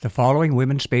The following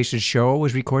Women's Spaces show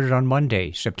was recorded on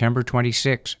Monday, September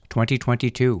 26,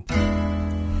 2022.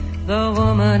 The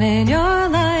woman in your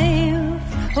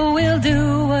life will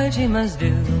do what she must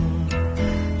do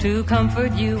to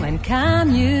comfort you and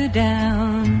calm you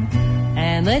down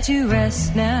and let you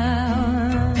rest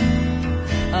now.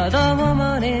 The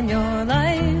woman in your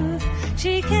life,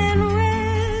 she can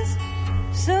rest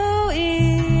so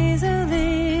easily.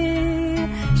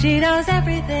 She knows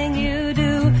everything you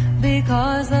do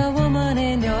because the woman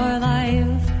in your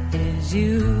life is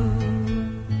you.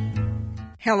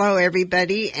 Hello,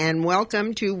 everybody, and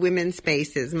welcome to Women's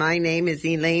Spaces. My name is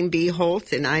Elaine B.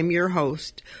 Holtz, and I'm your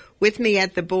host. With me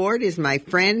at the board is my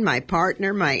friend, my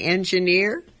partner, my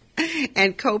engineer,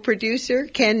 and co-producer,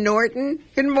 Ken Norton.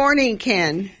 Good morning,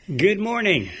 Ken. Good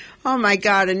morning. Oh, my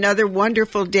God, another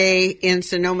wonderful day in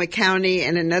Sonoma County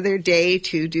and another day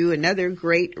to do another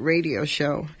great radio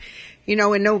show. You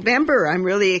know, in November, I'm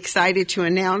really excited to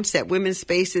announce that Women's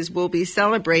Spaces will be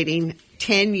celebrating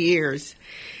 10 years.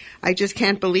 I just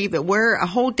can't believe it. We're a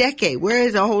whole decade. Where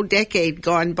has a whole decade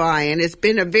gone by? And it's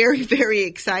been a very, very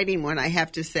exciting one, I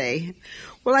have to say.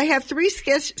 Well, I have three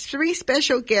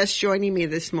special guests joining me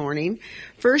this morning.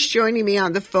 First joining me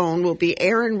on the phone will be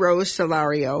Erin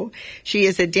Solorio. She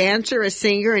is a dancer, a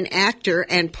singer, an actor,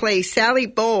 and plays Sally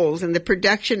Bowles in the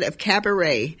production of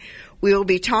Cabaret. We will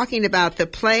be talking about the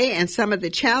play and some of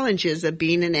the challenges of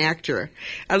being an actor.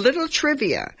 A little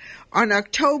trivia. On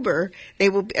October, they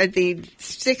will at the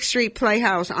 6th Street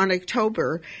Playhouse on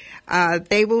October.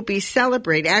 They will be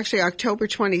celebrating, actually October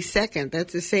 22nd.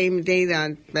 That's the same day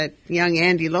that young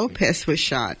Andy Lopez was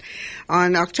shot.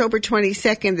 On October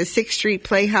 22nd, the 6th Street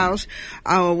Playhouse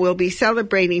will be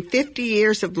celebrating 50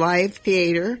 years of live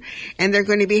theater, and they're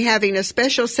going to be having a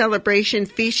special celebration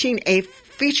featuring a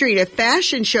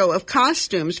fashion show of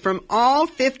costumes from all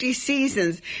 50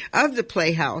 seasons of the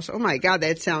Playhouse. Oh my God,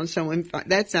 that sounds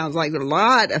like a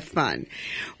lot of fun.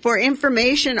 For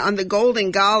information on the Golden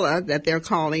Gala that they're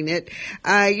calling it,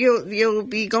 you'll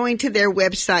be going to their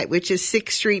website, which is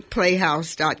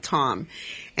 6thstreetplayhouse.com.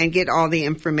 and get all the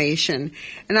information.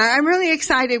 And I'm really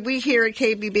excited. We here at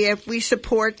KBBF, we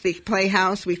support the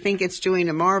Playhouse. We think it's doing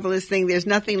a marvelous thing. There's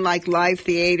nothing like live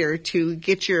theater to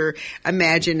get your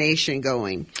imagination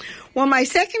going. Well, my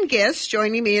second guest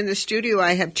joining me in the studio,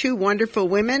 I have two wonderful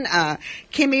women,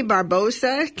 Kimi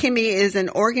Barbosa. Kimi is an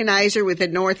organizer with the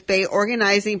North Bay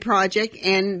Organizing Project,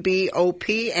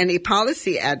 NBOP, and a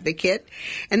policy advocate.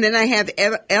 And then I have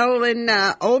Erin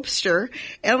Obstler.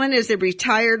 Erin is a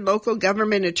retired local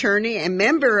government attorney and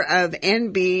member of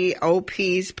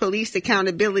NBOP's Police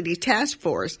Accountability Task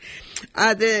Force.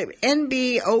 The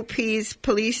NBOP's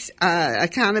Police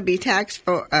Accountability Task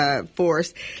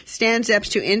Force stands up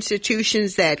to institutions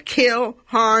that kill,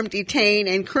 harm, detain,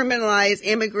 and criminalize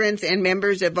immigrants and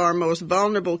members of our most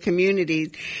vulnerable communities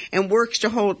and works to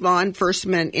hold law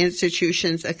enforcement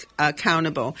institutions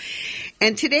accountable.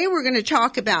 And today we're going to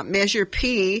talk about Measure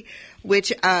P,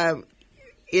 which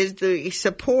is the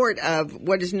support of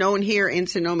what is known here in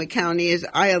Sonoma County as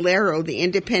ILERO, the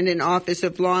Independent Office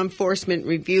of Law Enforcement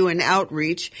Review and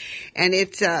Outreach. And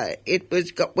it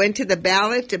went to the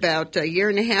ballot about a year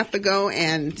and a half ago,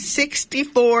 and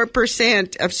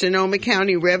 64% of Sonoma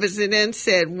County residents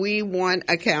said we want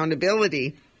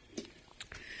accountability.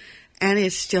 And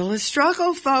it's still a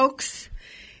struggle, folks.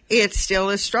 It's still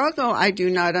a struggle. I do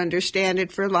not understand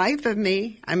it for life of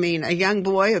me. I mean, a young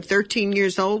boy of 13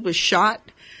 years old was shot,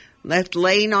 left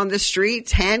laying on the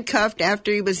streets, handcuffed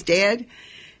after he was dead,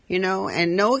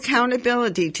 and no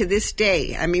accountability to this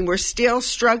day. I mean, we're still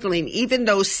struggling, even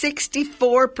though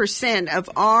 64% of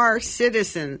our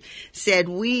citizens said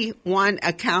we want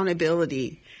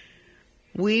accountability.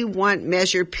 We want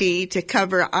Measure P to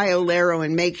cover ILERO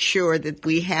and make sure that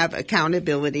we have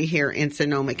accountability here in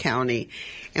Sonoma County.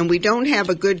 And we don't have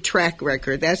a good track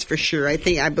record, that's for sure. I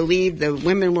believe the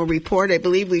women will report, I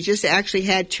believe we just actually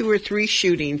had 2 or 3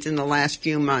 shootings in the last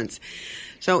few months.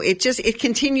 So it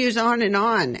continues on,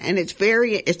 and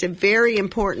it's a very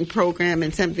important program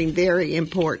and something very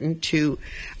important to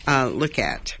look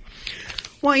at.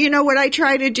 Well, what I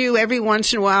try to do every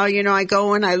once in a while, I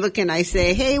go and I look and I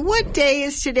say, hey, what day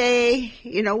is today?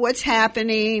 What's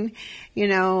happening?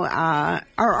 How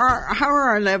are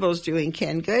our levels doing,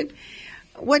 Ken? Good?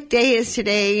 What day is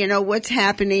today? What's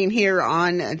happening here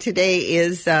on today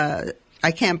is I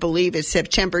can't believe it's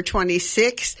September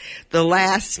 26th, the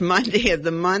last Monday of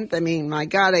the month. I mean, my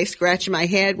God, I scratch my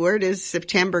head. Where does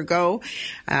September go?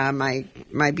 My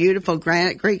beautiful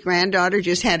great-granddaughter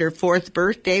just had her 4th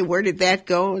birthday. Where did that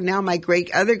go? Now my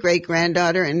other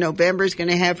great-granddaughter in November is going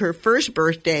to have her 1st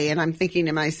birthday. And I'm thinking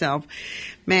to myself,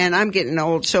 Man, I'm getting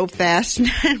old so fast,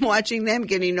 and watching them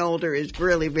getting older is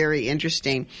really very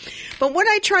interesting. But what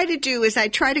I try to do is I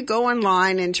try to go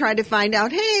online and try to find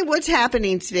out, hey, what's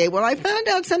happening today? Well, I found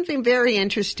out something very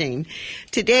interesting.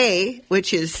 Today,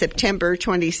 which is September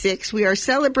 26th, we are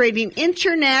celebrating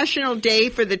International Day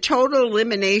for the Total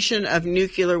Elimination of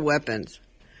Nuclear Weapons.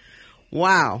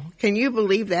 Wow. Can you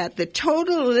believe that? The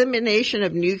total elimination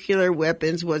of nuclear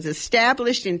weapons was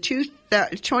established in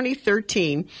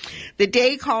 2013. The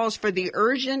day calls for the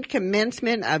urgent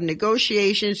commencement of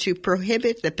negotiations to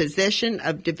prohibit the possession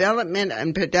of development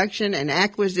and production and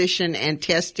acquisition and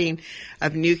testing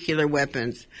of nuclear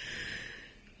weapons.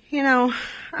 You know,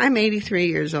 I'm 83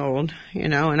 years old,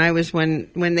 and I was when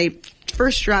they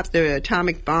first dropped the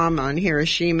atomic bomb on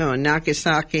Hiroshima and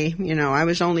Nagasaki, I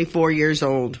was only 4 years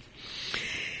old.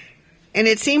 And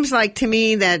it seems like to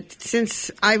me that since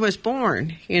I was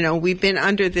born, we've been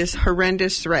under this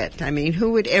horrendous threat. I mean,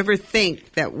 who would ever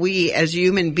think that we as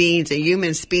human beings, a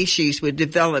human species, would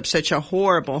develop such a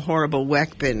horrible, horrible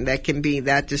weapon that can be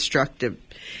that destructive?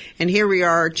 And here we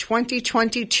are,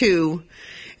 2022,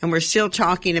 and we're still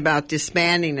talking about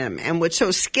disbanding them. And what's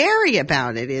so scary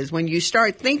about it is when you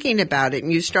start thinking about it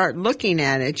and you start looking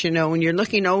at it, when you're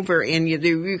looking over in the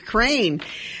Ukraine,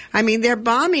 I mean, they're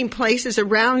bombing places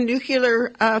around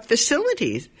nuclear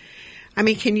facilities. I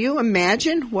mean, can you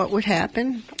imagine what would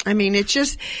happen? I mean, it's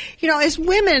just, as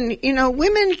women,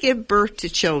 women give birth to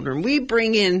children. We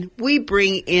bring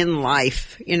in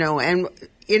life, and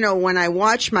when I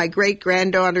watch my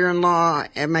great-granddaughter-in-law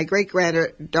and my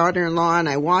great-granddaughter-in-law and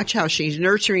I watch how she's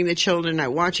nurturing the children,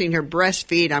 I'm watching her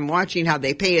breastfeed, I'm watching how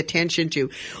they pay attention to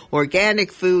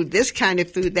organic food, this kind of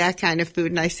food, that kind of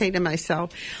food, and I say to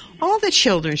myself, all the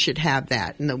children should have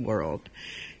that in the world.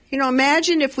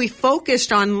 Imagine if we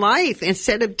focused on life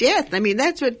instead of death. I mean,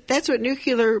 that's what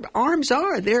nuclear arms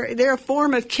are. They're a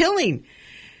form of killing.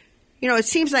 It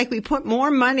seems like we put more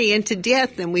money into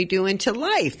death than we do into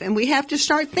life, and we have to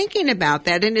start thinking about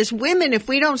that. And as women, if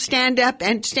we don't stand up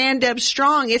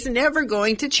strong, it's never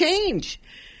going to change.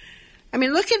 I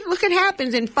mean, look at what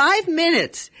happens in 5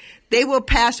 minutes. They will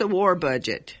pass a war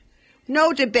budget.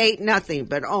 No debate, nothing.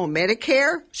 But,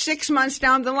 Medicare, 6 months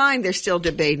down the line, they're still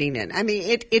debating it. I mean,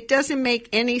 it doesn't make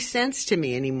any sense to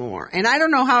me anymore. And I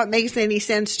don't know how it makes any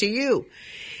sense to you.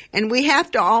 And we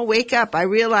have to all wake up. I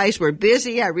realize we're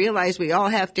busy. I realize we all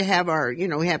have to have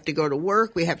we have to go to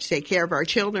work. We have to take care of our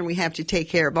children. We have to take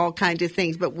care of all kinds of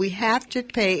things. But we have to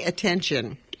pay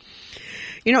attention.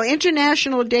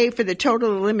 International Day for the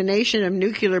Total Elimination of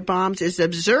Nuclear Bombs is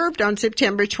observed on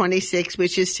September 26th,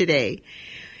 which is today.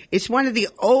 It's one of the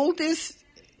oldest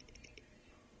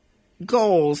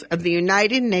goals of the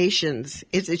United Nations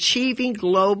is achieving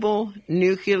global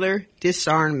nuclear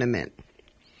disarmament.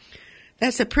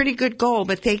 That's a pretty good goal,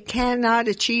 but they cannot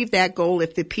achieve that goal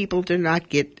if the people do not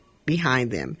get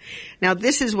behind them. Now,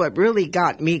 this is what really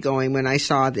got me going when I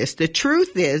saw this. The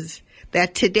truth is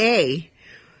that today,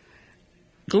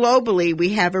 globally, we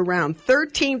have around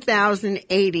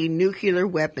 13,080 nuclear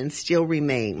weapons still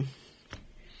remain.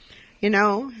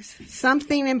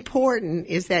 Something important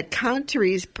is that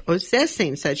countries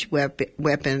possessing such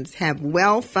weapons have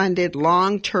well-funded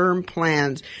long-term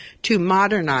plans to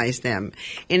modernize them.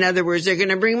 In other words, they're going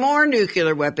to bring more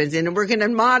nuclear weapons in and we're going to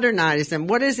modernize them.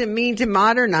 What does it mean to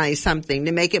modernize something?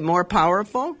 To make it more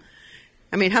powerful?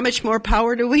 I mean, how much more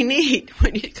power do we need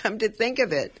when you come to think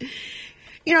of it?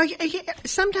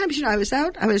 Sometimes, I was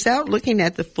out looking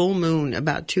at the full moon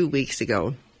about 2 weeks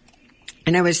ago.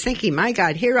 And I was thinking, my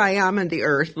God, here I am on the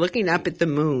earth looking up at the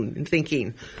moon and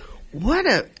thinking, what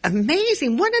a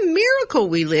miracle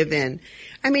we live in.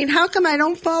 I mean, how come I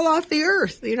don't fall off the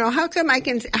earth? How come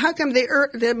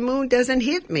the moon doesn't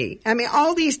hit me? I mean,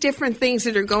 all these different things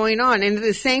that are going on. And at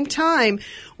the same time,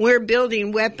 we're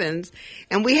building weapons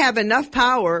and we have enough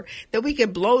power that we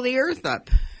could blow the earth up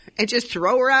and just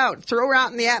throw her out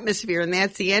in the atmosphere. And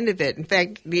that's the end of it. In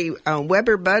fact, the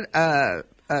Weber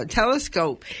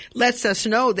telescope lets us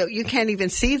know that you can't even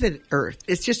see the earth.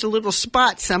 It's just a little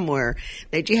spot somewhere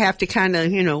that you have to kind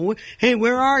of, hey,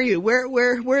 where are you?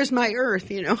 Where's my earth?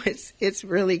 It's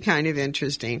really kind of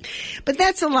interesting. But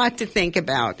that's a lot to think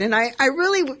about. And I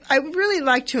really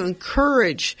like to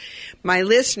encourage my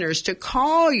listeners to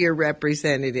call your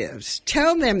representatives.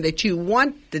 Tell them that you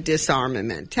want the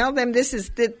disarmament. Tell them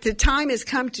the time has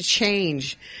come to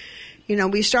change. We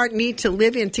need to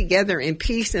live in together in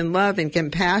peace and love and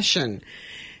compassion.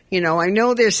 I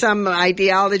know there's some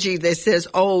ideology that says,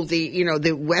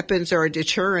 the weapons are a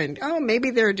deterrent. Oh,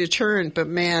 maybe they're a deterrent, but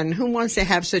man, who wants to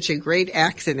have such a great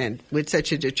accident with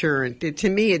such a deterrent? To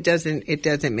me, it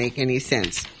doesn't make any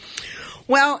sense.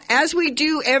 Well, as we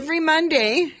do every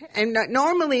Monday, and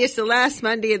normally it's the last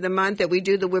Monday of the month that we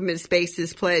do the Women's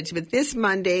Spaces Pledge, but this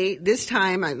Monday, this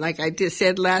time, like I just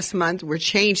said last month, we're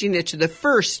changing it to the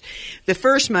first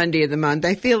Monday of the month.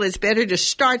 I feel it's better to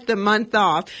start the month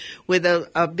off with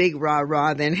a big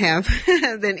rah-rah than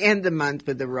than end the month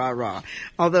with a rah-rah.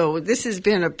 Although this has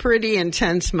been a pretty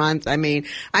intense month. I mean,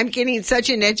 I'm getting such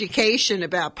an education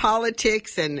about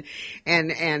politics and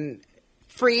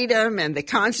freedom and the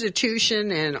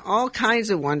Constitution and all kinds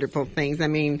of wonderful things. I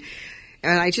mean,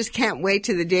 and I just can't wait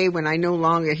to the day when I no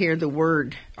longer hear the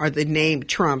word or the name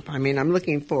Trump. I mean, I'm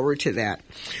looking forward to that.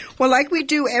 Well, like we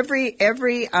do every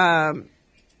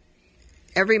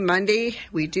Monday,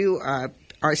 we do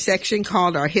our section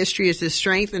called Our History is the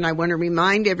Strength, and I want to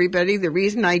remind everybody the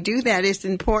reason I do that is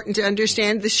important to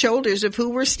understand the shoulders of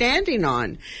who we're standing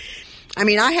on. I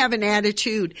mean, I have an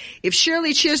attitude. If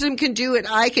Shirley Chisholm can do it,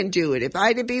 I can do it. If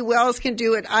Ida B. Wells can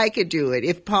do it, I could do it.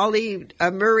 If Polly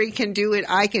Murray can do it,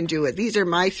 I can do it. These are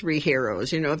my three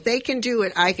heroes. You know, if they can do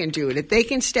it, I can do it. If they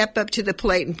can step up to the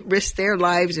plate and risk their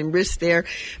lives and risk their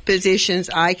positions,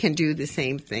 I can do the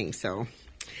same thing. So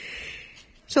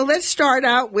let's start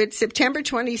out with September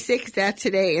 26th, that's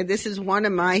today, and this is one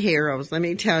of my heroes. Let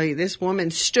me tell you, this woman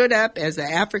stood up as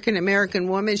an African-American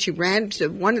woman. She ran to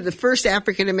one of the first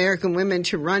African-American women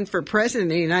to run for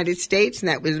president of the United States, and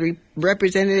that was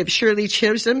Representative Shirley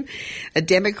Chisholm, a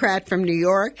Democrat from New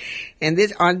York. And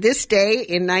on this day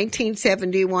in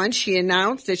 1971, she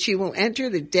announced that she will enter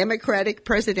the Democratic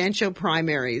presidential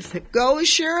primaries. Go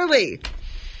Shirley!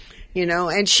 You know,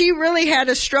 and she really had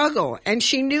a struggle, and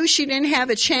she knew she didn't have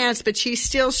a chance, but she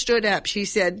still stood up. She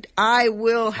said, I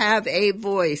will have a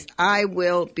voice. I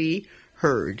will be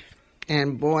heard.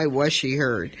 And boy, was she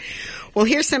heard. Well,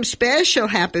 here's some special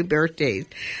happy birthdays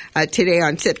today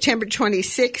on September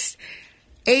 26th.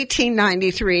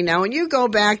 1893. Now, when you go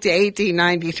back to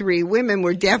 1893, women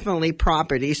were definitely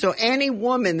property. So any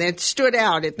woman that stood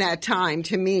out at that time,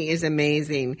 to me, is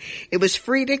amazing. It was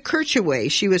Frida Kirchway.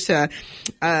 She was a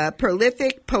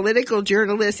prolific political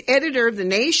journalist, editor of The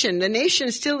Nation. The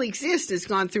Nation still exists. It's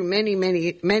gone through many,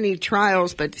 many, many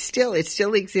trials, but still, it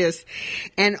still exists.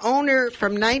 And owner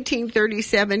from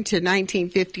 1937 to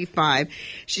 1955.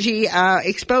 She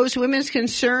exposed women's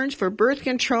concerns for birth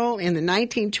control in the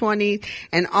 1920s,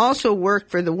 and also worked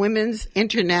for the Women's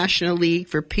International League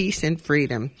for Peace and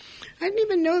Freedom. I didn't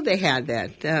even know they had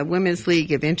that, Women's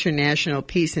League of International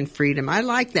Peace and Freedom. I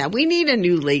like that. We need a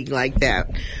new league like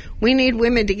that. We need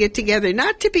women to get together,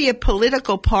 not to be a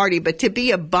political party, but to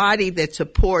be a body that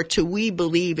supports who we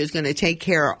believe is going to take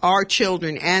care of our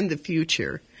children and the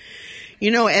future.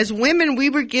 You know, as women, we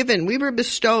were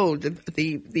bestowed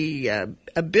the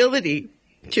ability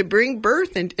to bring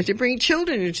birth and to bring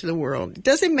children into the world. It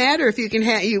doesn't matter if you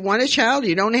want a child,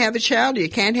 you don't have a child, you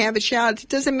can't have a child. It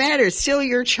doesn't matter. It's still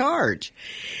your charge.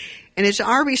 And it's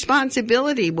our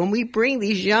responsibility when we bring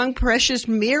these young, precious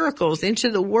miracles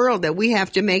into the world that we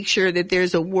have to make sure that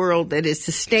there's a world that is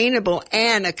sustainable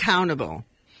and accountable.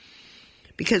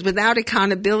 Because without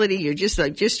accountability,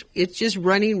 it's just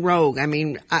running rogue. I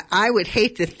mean, I would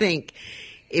hate to think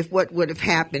if what would have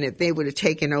happened if they would have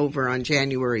taken over on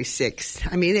January 6th.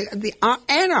 I mean, the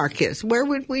anarchists, where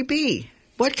would we be?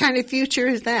 What kind of future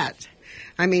is that?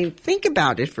 I mean, think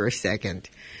about it for a second.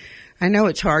 I know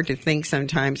it's hard to think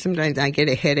sometimes. Sometimes I get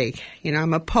a headache. You know,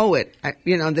 I'm a poet.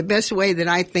 The best way that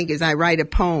I think is I write a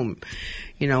poem.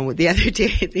 You know, the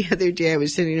other day I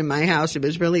was sitting in my house. It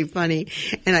was really funny,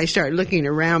 and I started looking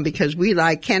around because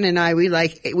Ken and I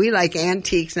like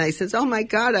antiques. And I says, "Oh my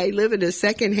God, I live at a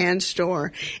secondhand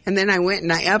store." And then I went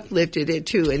and I uplifted it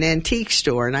to an antique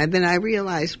store, and then I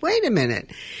realized, wait a minute.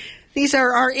 These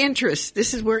are our interests.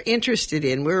 This is we're interested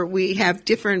in. We have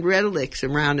different relics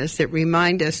around us that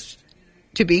remind us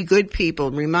to be good people,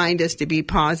 remind us to be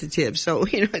positive. So,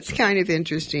 it's kind of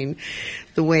interesting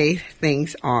the way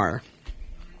things are.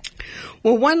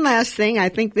 Well, one last thing. I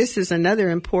think this is another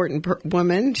important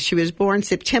woman. She was born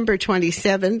September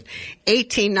 27th,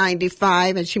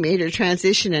 1895, and she made her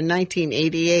transition in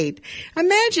 1988.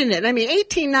 Imagine it. I mean,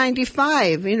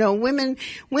 1895,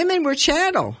 women were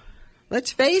chattel.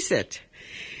 Let's face it.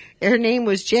 Her name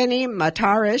was Jenny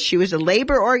Mataras. She was a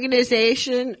labor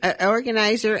organizer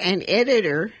and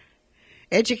educator,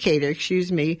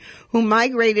 who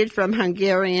migrated from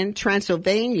Hungarian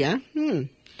Transylvania,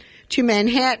 to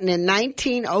Manhattan in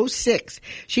 1906.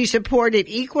 She supported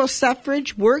equal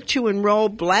suffrage, worked to enroll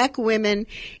black women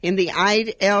in the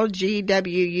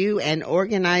ILGWU, and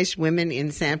organized women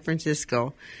in San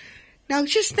Francisco. Now,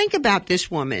 just think about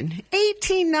this woman,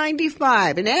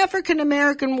 1895, an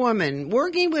African-American woman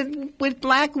working with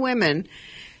black women.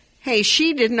 Hey,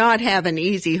 she did not have an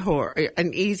easy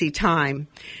time,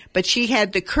 but she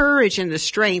had the courage and the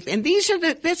strength. And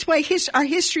that's why our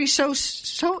history is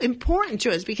so important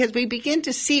to us, because we begin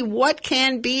to see what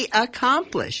can be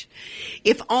accomplished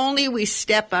if only we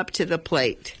step up to the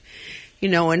plate.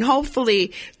 And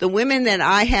hopefully the women that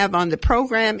I have on the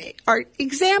program are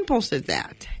examples of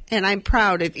that. And I'm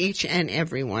proud of each and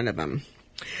every one of them.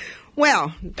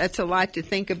 Well, that's a lot to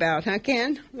think about, huh,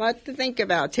 Ken? A lot to think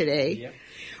about today. Yep.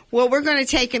 Well, we're going to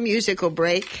take a musical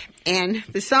break, and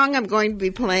the song I'm going to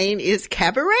be playing is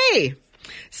Cabaret,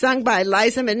 sung by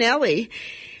Liza Minnelli,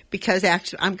 because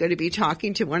actually I'm going to be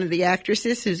talking to one of the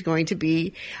actresses who's going to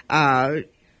be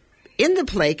in the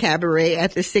play Cabaret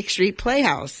at the 6th Street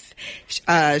Playhouse.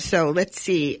 So let's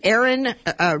see. Erin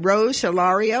Rose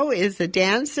Solorio is a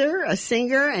dancer, a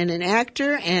singer, and an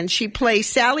actor, and she plays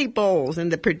Sally Bowles in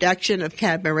the production of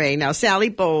Cabaret. Now, Sally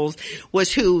Bowles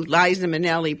was who Liza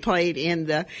Minnelli played in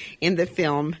the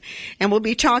film, and we'll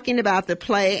be talking about the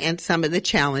play and some of the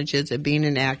challenges of being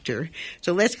an actor.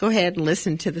 So let's go ahead and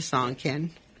listen to the song,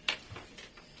 Ken.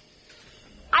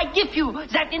 I give you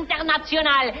that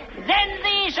international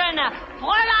sensation,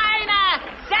 Fräulein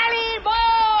Sally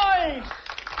Bowles!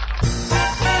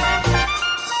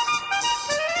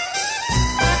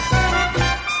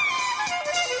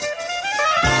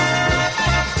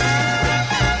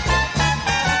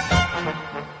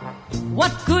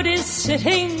 What good is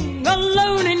sitting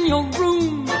alone in your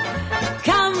room?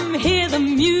 Come hear the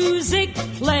music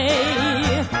play.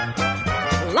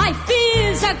 Life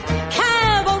is a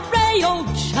cabaret, old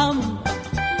chum.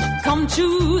 Come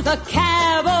to the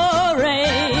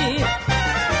cabaret.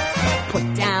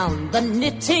 Put down the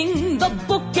knitting, the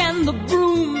book, and the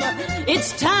broom.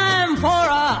 It's time for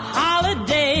a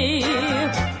holiday.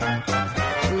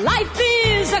 Life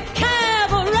is a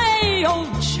cabaret,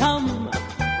 old chum.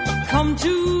 Come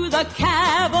to the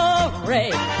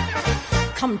cabaret.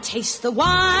 Come taste the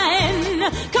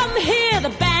wine, come hear the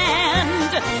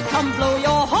band, come blow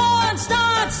your horn,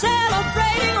 start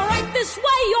celebrating. Right this way,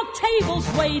 your table's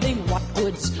waiting. What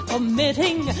good's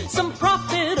omitting some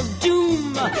prophet of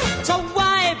doom to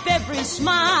wipe every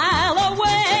smile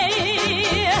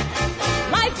away?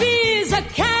 Life is a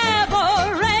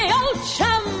cabaret, old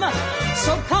chum,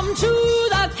 so come to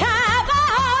the cabaret.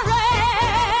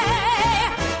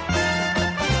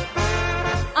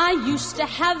 I used to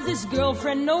have this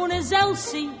girlfriend known as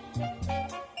Elsie,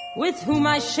 with whom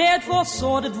I shared 4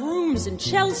 sordid rooms in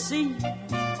Chelsea.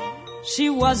 She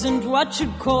wasn't what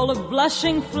you'd call a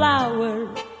blushing flower.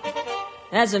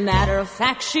 As a matter of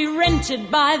fact, she rented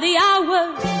by the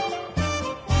hour.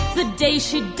 The day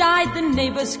she died, the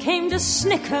neighbors came to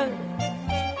snicker.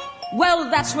 Well,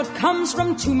 that's what comes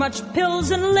from too much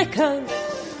pills and liquor.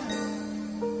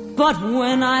 But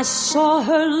when I saw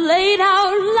her laid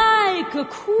out like a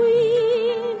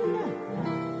queen,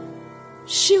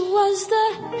 she was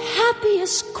the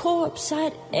happiest corpse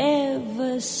I'd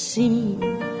ever seen.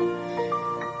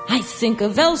 I think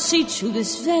of Elsie to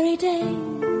this very day.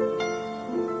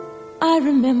 I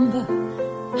remember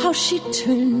how she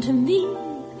turned to me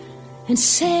and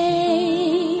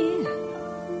said,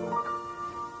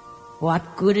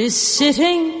 what good is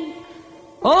sitting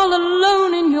all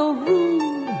alone in your room?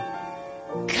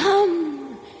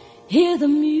 Come, hear the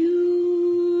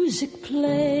music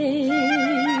play.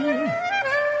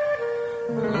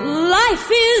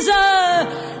 Life is a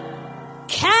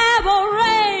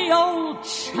cabaret, old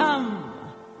chum.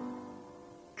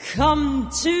 Come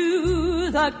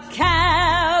to the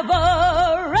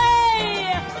cabaret.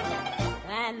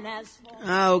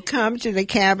 And come to the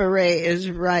cabaret is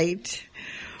right.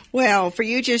 Well, for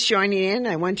you just joining in,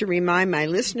 I want to remind my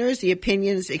listeners the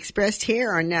opinions expressed here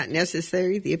are not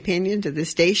necessarily the opinions of the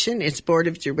station, its board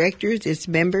of directors, its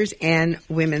members, and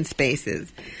Women's Spaces.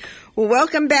 Well,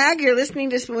 welcome back. You're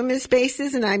listening to Women's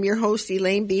Spaces, and I'm your host,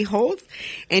 Elaine B. Holt.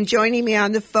 And joining me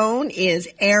on the phone is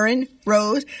Erin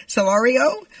Rose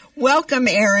Solorio. Welcome,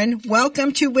 Erin.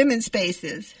 Welcome to Women's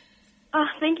Spaces. Oh,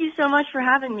 thank you so much for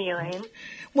having me, Elaine.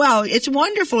 Well, it's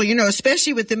wonderful,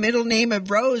 especially with the middle name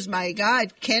of Rose. My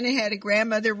God, Ken had a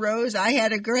grandmother Rose. I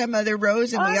had a grandmother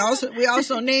Rose, and we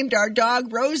also named our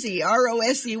dog Rosie,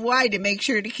 R-O-S-E-Y, to make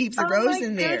sure to keep the Rose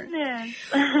in there.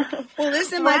 Well,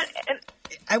 listen,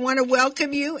 I want to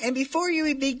welcome you. And before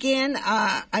you begin,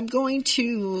 I'm going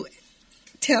to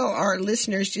tell our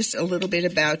listeners just a little bit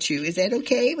about you. Is that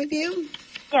okay with you?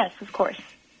 Yes, of course.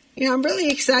 I'm really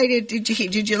excited.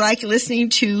 Did you like listening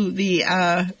to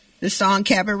the song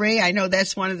Cabaret? I know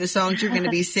that's one of the songs you're going to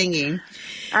be singing.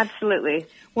 Absolutely.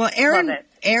 Well, Erin, love it.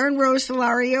 Erin Rose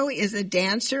Solorio is a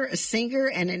dancer, a singer,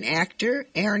 and an actor.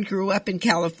 Erin grew up in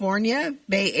California,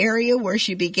 Bay Area, where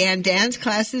she began dance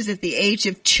classes at the age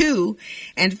of 2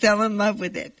 and fell in love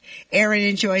with it. Erin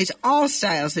enjoys all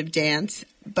styles of dance,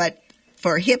 but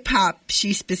for hip-hop,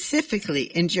 she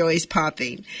specifically enjoys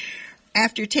popping.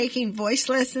 After taking voice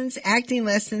lessons, acting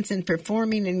lessons, and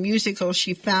performing in musicals,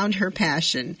 she found her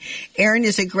passion. Erin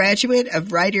is a graduate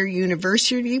of Rider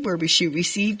University, where she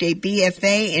received a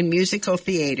BFA in musical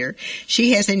theater.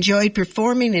 She has enjoyed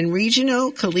performing in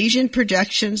regional, collegiate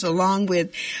productions, along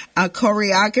with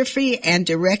choreography and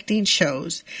directing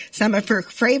shows. Some of her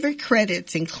favorite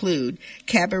credits include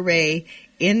Cabaret,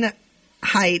 In the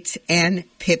Heights, and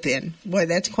Pippin. Boy,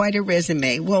 that's quite a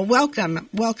resume. Well, welcome,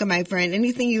 my friend.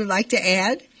 Anything you'd like to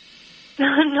add?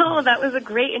 No, that was a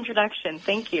great introduction.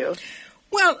 Thank you.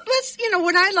 Well,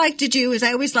 what I like to do is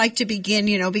I always like to begin,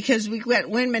 because we've got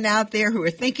women out there who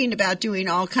are thinking about doing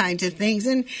all kinds of things,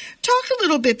 and talk a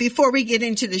little bit before we get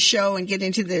into the show and get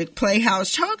into the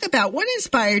Playhouse. Talk about what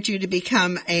inspired you to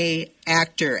become a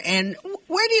actor, and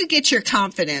where do you get your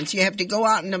confidence? You have to go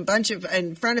out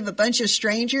in front of a bunch of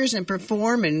strangers and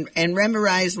perform and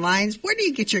memorize lines. Where do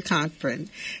you get your confidence?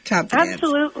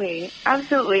 Absolutely.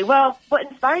 Well, what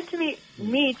inspired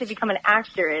me to become an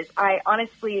actor is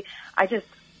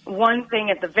one thing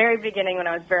at the very beginning when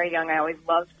I was very young, I always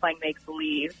loved playing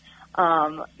make-believe.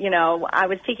 I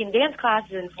was taking dance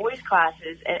classes and voice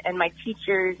classes, and my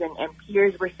teachers and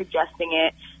peers were suggesting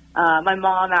it. My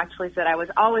mom actually said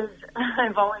I've always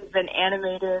been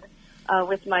animated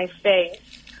with my face.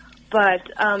 But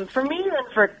for me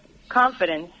and for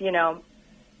confidence,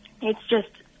 it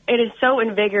is so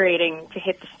invigorating to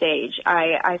hit the stage.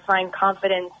 I find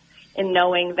confidence in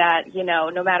knowing that,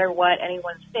 no matter what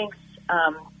anyone thinks,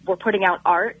 we're putting out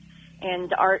art,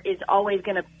 and art is always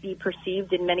going to be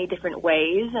perceived in many different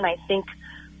ways. And I think,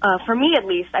 for me at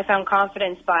least, I found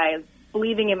confidence by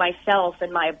believing in myself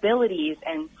and my abilities,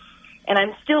 and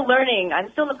I'm still learning.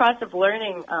 I'm still in the process of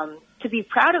learning to be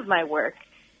proud of my work,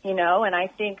 and I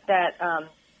think that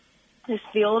this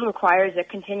field requires a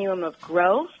continuum of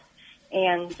growth,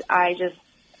 and I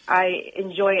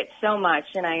enjoy it so much,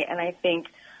 and I think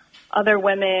other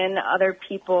women, other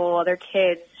people, other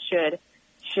kids should,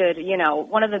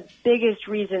 one of the biggest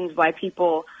reasons why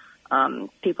people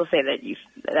say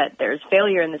that there's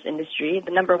failure in this industry,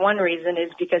 the number one reason is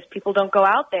because people don't go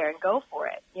out there and go for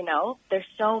it. There's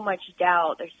so much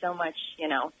doubt. There's so much,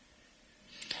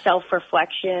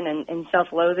 self-reflection and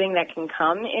self-loathing that can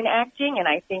come in acting. And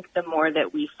I think the more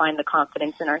that we find the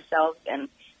confidence in ourselves and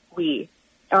we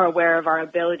are aware of our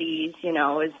abilities,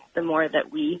 is the more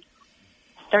that we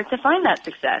start to find that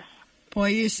success.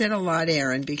 Boy, you said a lot,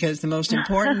 Erin, because the most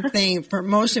important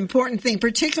thing,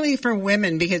 particularly for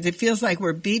women, because it feels like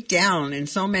we're beat down in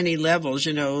so many levels,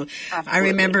 Absolutely.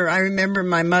 I remember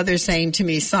my mother saying to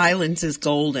me, silence is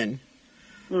golden.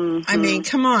 Mm-hmm. I mean,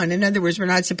 come on. In other words, we're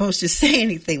not supposed to say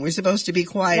anything. We're supposed to be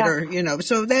quiet,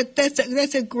 So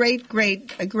that's a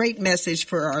great message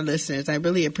for our listeners. I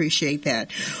really appreciate that.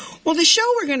 Well, the show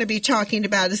we're going to be talking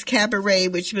about is Cabaret,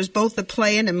 which was both a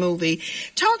play and a movie.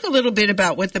 Talk a little bit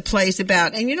about what the play's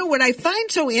about. And what I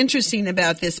find so interesting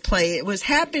about this play, it was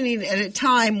happening at a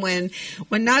time when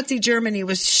Nazi Germany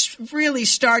was really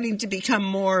starting to become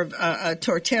more of a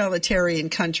totalitarian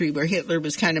country, where Hitler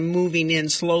was kind of moving in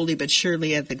slowly but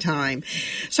surely at the time.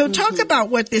 So talk about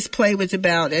what this play was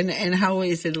about and how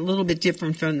is it a little bit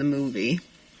different from the movie.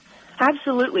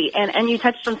 Absolutely. And you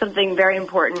touched on something very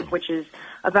important, which is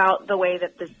about the way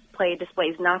that this play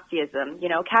displays Nazism.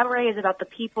 Cabaret is about the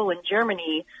people in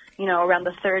Germany, around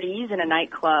the 30s in a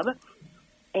nightclub,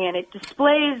 and it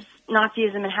displays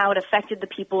Nazism and how it affected the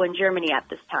people in Germany at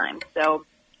this time. So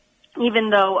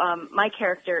even though my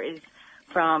character is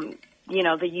from,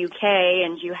 the UK,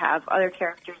 and you have other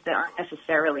characters that aren't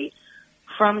necessarily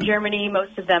from Germany,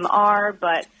 most of them are,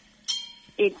 but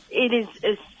it is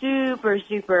a super,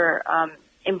 super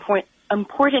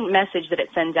important message that it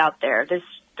sends out there.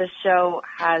 This show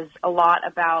has a lot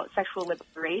about sexual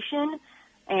liberation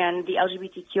and the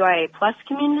LGBTQIA plus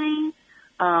community,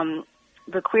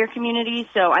 the queer community.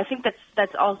 So I think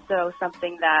that's also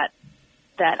something that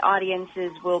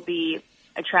audiences will be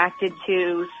attracted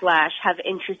to / have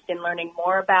interest in learning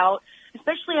more about,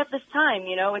 especially at this time.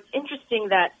 It's interesting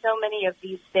that so many of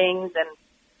these things and,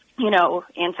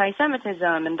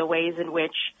 anti-Semitism and the ways in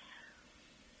which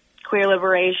queer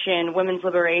liberation, women's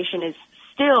liberation is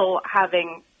still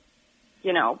having,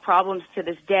 problems to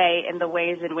this day, and the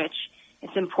ways in which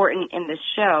it's important in this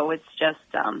show. It's just,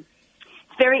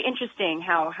 it's very interesting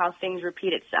how things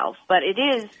repeat itself. But it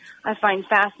is, I find,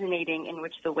 fascinating in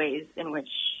which the ways in which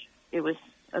it was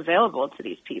available to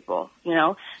these people. You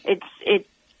know, it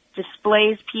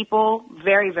displays people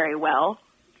very, very well.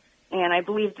 And I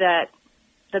believe that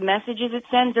the messages it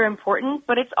sends are important,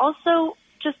 but it's also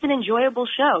just an enjoyable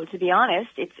show, to be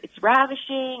honest. It's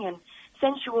ravishing and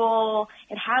sensual.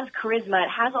 It has charisma. It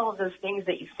has all of those things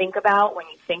that you think about when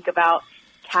you think about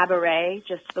cabaret,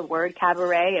 just the word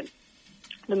cabaret and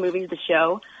the movie, the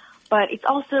show. But it's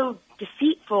also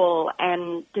deceitful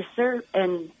and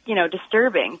disturbing,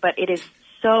 but it is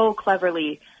so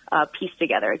cleverly pieced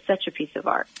together. It's such a piece of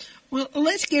art. Well,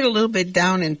 let's get a little bit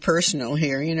down and personal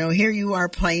here. You know, here you are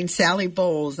playing Sally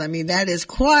Bowles. I mean, that is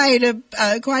quite a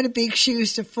big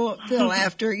shoes to fill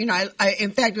after, you know, I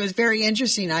in fact, it was very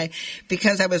interesting.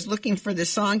 Because I was looking for the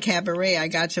song Cabaret, I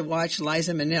got to watch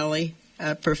Liza Minnelli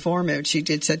perform it. She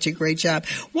did such a great job.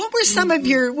 What were some of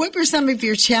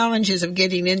your challenges of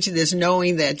getting into this,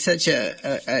 knowing that such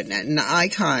an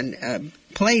icon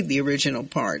played the original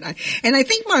part? And I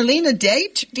think Marlene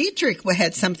Dietrich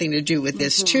had something to do with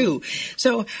this too.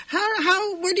 So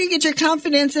where do you get your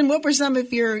confidence, and what were some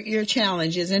of your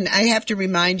challenges? And I have to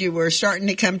remind you, we're starting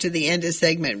to come to the end of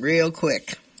segment real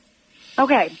quick.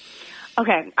 Okay.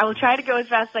 I will try to go as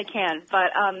fast as I can,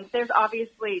 but there's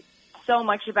obviously so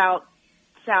much about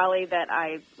Sally that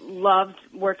I loved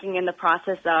working in the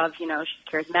process of. You know, she's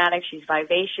charismatic, she's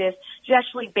vivacious. She's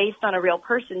actually based on a real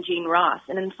person, Jean Ross.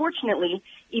 And unfortunately,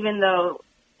 even though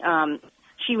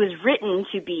she was written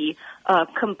to be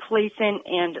complacent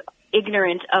and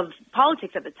ignorant of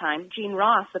politics at the time, Jean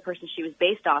Ross, the person she was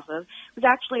based off of, was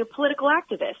actually a political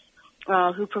activist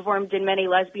who performed in many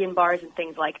lesbian bars and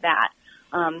things like that.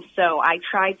 So I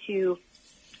try to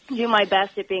do my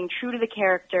best at being true to the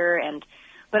character,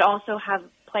 but also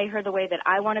play her the way that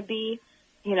I want to be.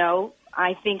 You know,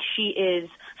 I think she is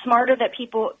smarter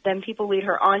than people lead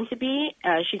her on to be.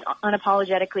 She's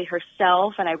unapologetically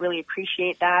herself, and I really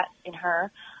appreciate that in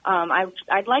her.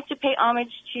 I'd like to pay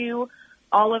homage to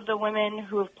all of the women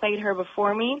who have played her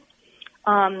before me,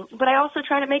 but I also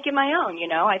try to make it my own. You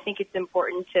know, I think it's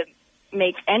important to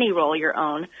make any role your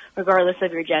own, regardless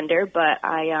of your gender. But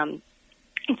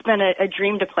it's been a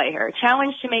dream to play her, a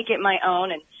challenge to make it my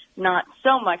own, and not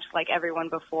so much like everyone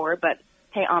before, but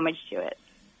pay homage to it.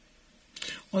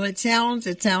 Well, it sounds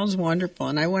wonderful,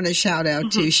 and I want to shout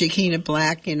out to Shakina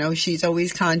Black. You know, she's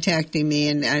always contacting me,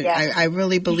 and I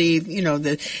really believe, you know,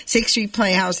 the 6th Street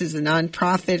Playhouse is a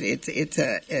nonprofit.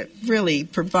 It really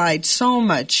provides so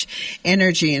much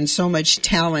energy and so much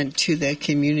talent to the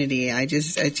community.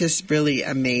 It's just really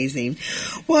amazing.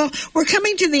 Well, we're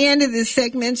coming to the end of this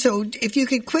segment, so if you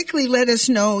could quickly let us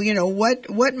know, you know,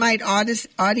 what might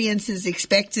audiences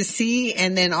expect to see,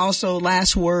 and then also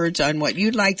last words on what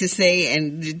you'd like to say,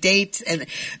 and the dates and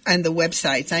the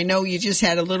websites. I know you just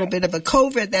had a little bit of a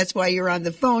COVID. That's why you're on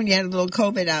the phone. You had a little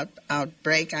COVID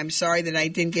outbreak. I'm sorry that I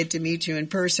didn't get to meet you in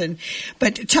person.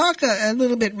 But talk a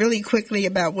little bit really quickly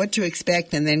about what to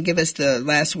expect, and then give us the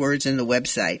last words and the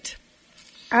website.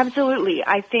 Absolutely.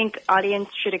 I think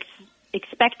audience should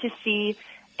expect to see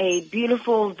a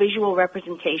beautiful visual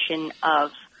representation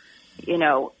of, you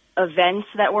know, events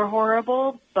that were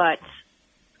horrible, but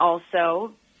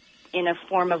also in a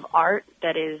form of art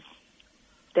that is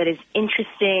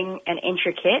interesting and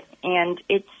intricate, and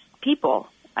it's people.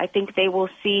 I think they will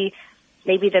see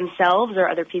maybe themselves or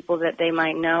other people that they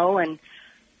might know, and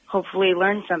hopefully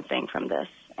learn something from this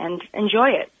and enjoy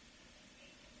it.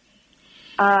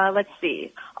 Let's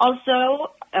see.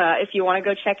 Also, if you want to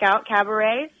go check out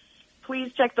Cabaret,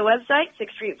 please check the website,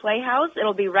 6th Street Playhouse.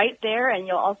 It'll be right there, and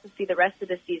you'll also see the rest of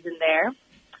the season there.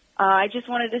 I just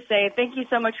wanted to say thank you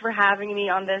so much for having me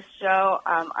on this show.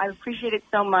 I appreciate it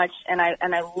so much, and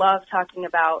I love talking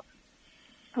about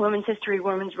women's history,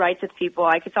 women's rights with people.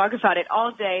 I could talk about it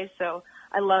all day, so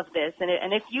I love this.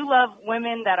 And if you love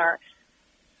women that are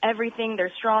everything,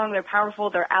 they're strong, they're powerful,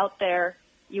 they're out there,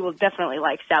 you will definitely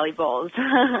like Sally Bowles.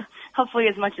 Hopefully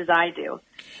as much as I do.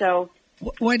 So,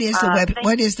 what is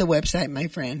the website, my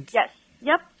friend? Yes.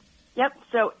 Yep.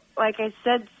 So, like I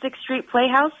said, 6th Street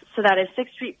Playhouse. So that is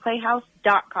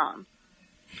 6thstreetplayhouse.com.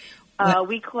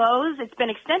 We close. It's been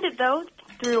extended, though,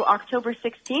 through October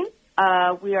 16th.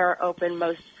 We are open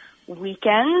most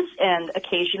weekends and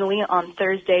occasionally on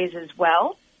Thursdays as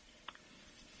well.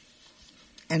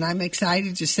 And I'm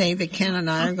excited to say that Ken and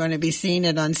I are going to be seeing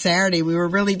it on Saturday. We were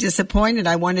really disappointed.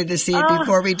 I wanted to see it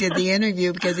before we did the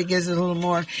interview because it gives it a little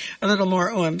more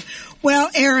Well,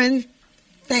 Erin,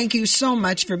 thank you so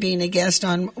much for being a guest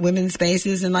on Women's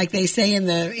Spaces. And like they say in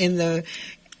the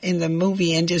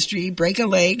movie industry, break a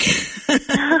leg.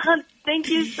 Thank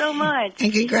you so much.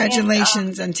 And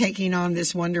congratulations on taking on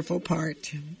this wonderful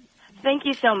part. Thank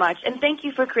you so much. And thank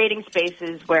you for creating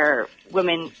spaces where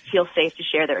women feel safe to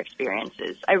share their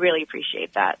experiences. I really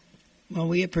appreciate that. Well,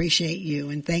 we appreciate you,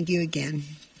 and thank you again.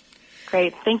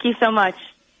 Great. Thank you so much.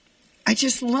 I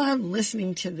just love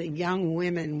listening to the young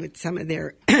women with some of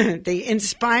their, they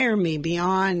inspire me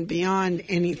beyond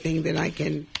anything that I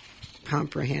can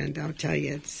comprehend. I'll tell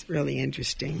you, it's really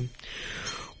interesting.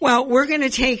 Well, we're going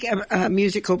to take a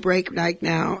musical break right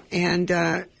now,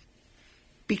 and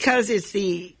because it's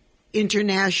the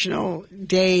International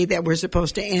Day that we're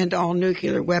supposed to end all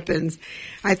nuclear weapons,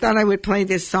 I thought I would play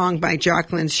this song by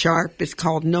Jocelyn Sharp. It's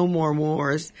called No More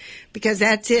Wars, because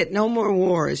that's it. No more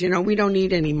wars. You know, we don't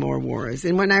need any more wars.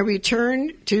 And when I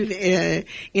return to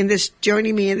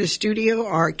joining me in the studio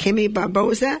are Kimi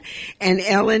Barbosa and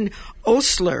Erin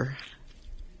Obstler.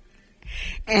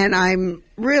 And I'm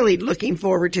really looking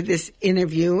forward to this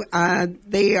interview.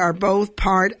 They are both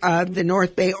part of the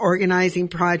North Bay Organizing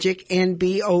Project,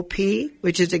 NBOP,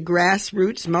 which is a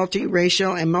grassroots,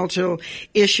 multiracial, and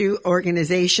multi-issue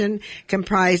organization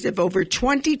comprised of over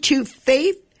 22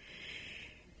 faith,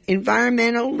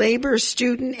 environmental, labor,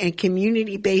 student, and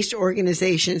community-based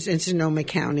organizations in Sonoma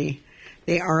County.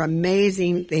 They are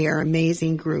amazing. They are an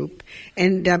amazing group.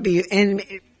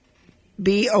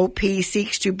 BOP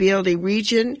seeks to build a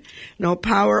regional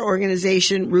power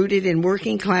organization rooted in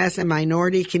working class and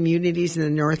minority communities in the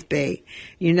North Bay,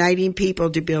 uniting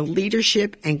people to build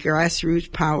leadership and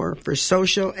grassroots power for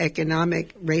social,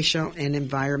 economic, racial, and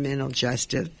environmental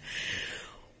justice.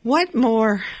 What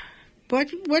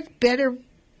better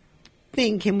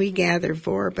thing can we gather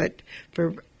for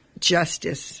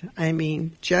justice? I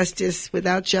mean, justice.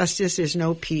 Without justice, there's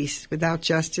no peace. Without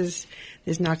justice,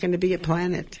 there's not going to be a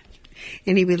planet.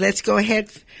 Anyway, let's go ahead,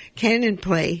 Ken, and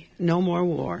play No More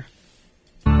War.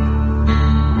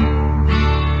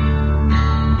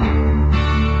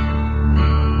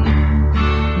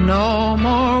 No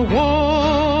more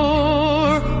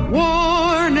war,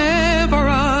 war never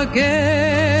again.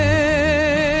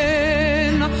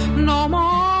 No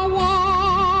more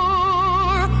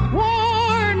war,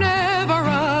 war never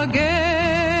again.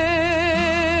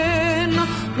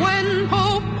 When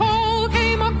Pope Paul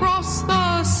came across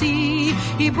the sea,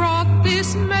 he brought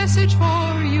this message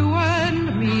for you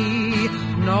and me.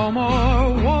 No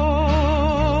more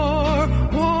war,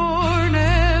 war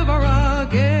never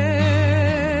again.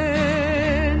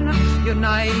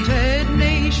 United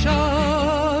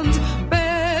Nations,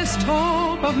 best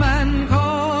hope of mankind.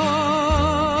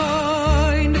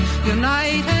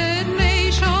 United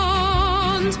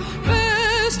Nations,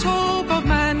 best hope of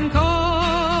mankind.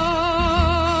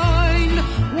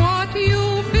 What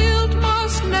you built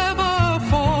must never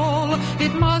fall.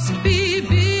 It must be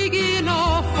big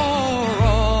enough for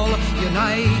all.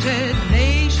 United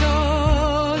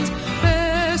Nations,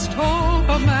 best hope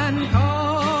of mankind.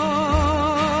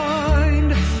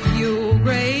 You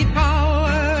great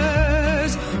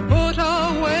powers, put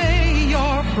away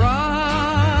your pride.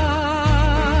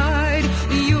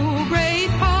 You great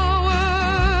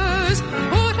powers,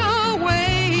 put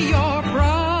away your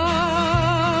pride.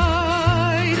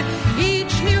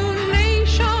 Each new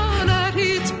nation at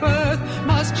its birth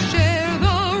must share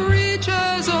the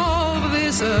riches of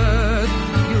this earth.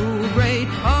 You great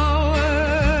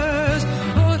powers,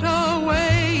 put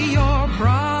away your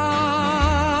pride.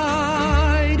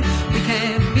 We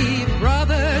can't be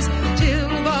brothers till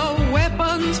the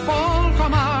weapons fall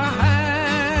from our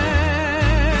hands.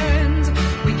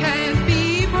 We can't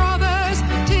be brothers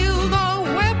till the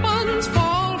weapons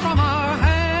fall from our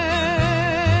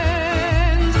hands.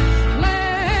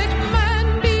 Let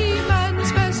man be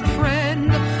man's best friend.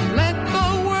 Let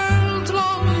the world's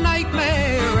long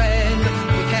nightmare end.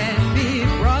 We can't be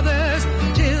brothers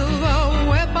till the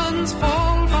weapons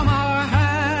fall from our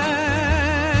hands.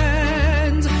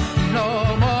 No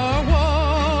more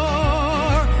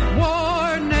war,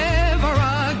 war never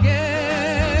again.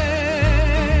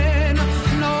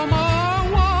 No more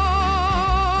war,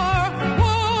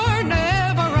 war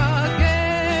never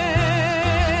again.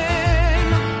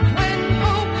 When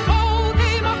Pope Paul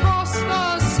came across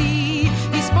the sea,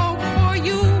 he spoke for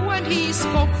you and he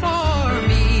spoke for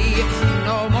me.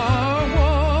 No more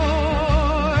war,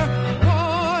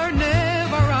 war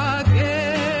never again.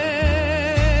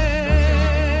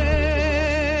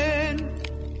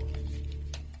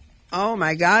 Oh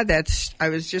my God, I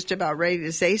was just about ready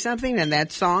to say something, and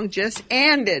that song just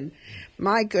ended.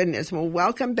 My goodness. Well,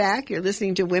 welcome back. You're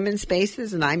listening to Women's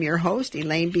Spaces, and I'm your host,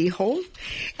 Elaine B. Holt.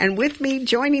 And with me,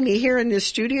 joining me here in the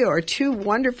studio are two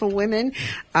wonderful women,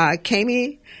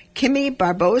 Kimi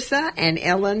Barbosa and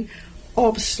Erin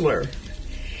Obstler.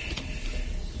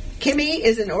 Kimi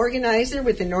is an organizer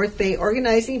with the North Bay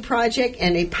Organizing Project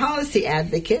and a policy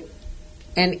advocate.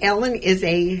 And Ellen is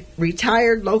a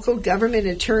retired local government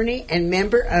attorney and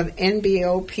member of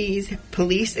NBOP's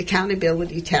Police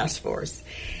Accountability Task Force.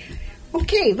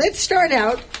 Okay, let's start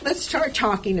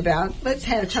talking about.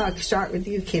 Start with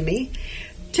you, Kimi.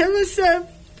 Tell us.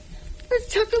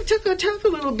 Let's talk a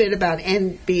little bit about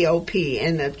NBOP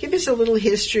and give us a little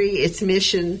history, its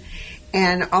mission,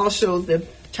 and also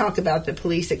talk about the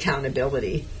Police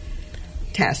Accountability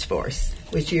Task Force,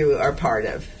 which you are part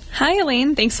of. Hi,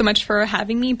 Elaine. Thanks so much for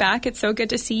having me back. It's so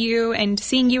good to see you and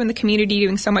seeing you in the community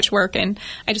doing so much work. And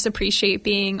I just appreciate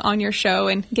being on your show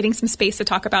and getting some space to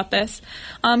talk about this.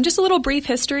 Just a little brief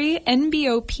history.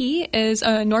 NBOP is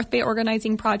a North Bay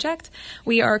organizing project.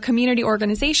 We are a community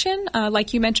organization,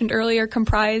 like you mentioned earlier,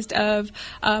 comprised of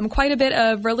quite a bit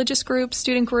of religious groups,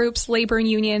 student groups, labor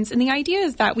and unions. And the idea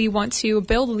is that we want to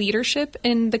build leadership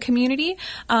in the community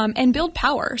and build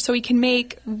power so we can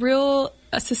make real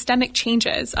systemic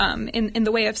changes in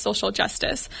the way of social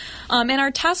justice. And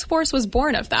our task force was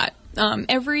born of that.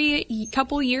 Every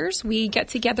couple years, we get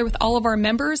together with all of our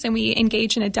members and we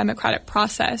engage in a democratic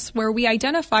process where we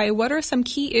identify what are some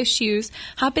key issues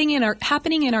happening in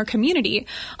our community,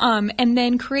 and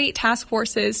then create task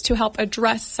forces to help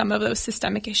address some of those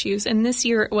systemic issues. And this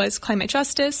year it was climate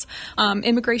justice,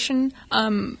 immigration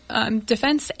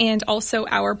defense, and also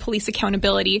our police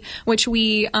accountability, which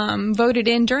we voted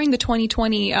in during the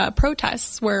 2020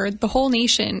 protests, where the whole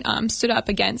nation stood up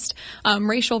against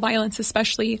racial violence,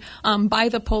 especially by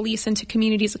the police into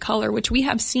communities of color, which we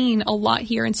have seen a lot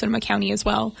here in Sonoma County as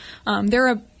well. There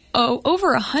are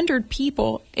over 100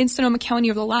 people in Sonoma County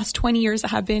over the last 20 years that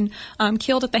have been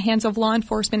killed at the hands of law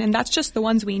enforcement, and that's just the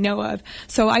ones we know of.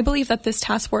 So I believe that this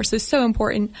task force is so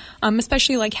important,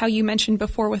 especially like how you mentioned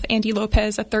before with Andy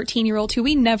Lopez, a 13-year-old who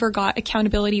we never got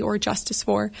accountability or justice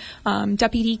for.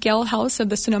 Deputy Gail House of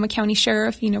the Sonoma County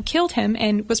Sheriff, killed him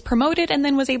and was promoted and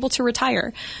then was able to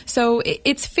retire. So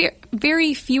it's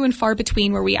very few and far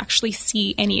between where we actually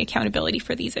see any accountability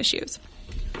for these issues.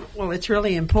 Well, it's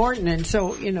really important. And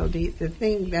so, the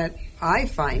thing that I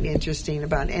find interesting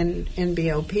about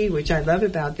NBOP, which I love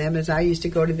about them, is I used to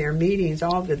go to their meetings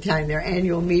all the time, their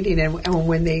annual meeting, and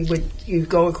when you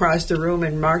go across the room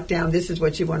and mark down, this is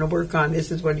what you want to work on, this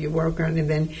is what you work on, and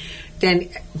then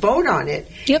vote on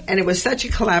it. Yep. And it was such a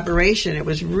collaboration. It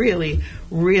was really,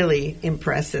 really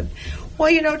impressive.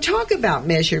 Well, talk about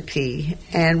Measure P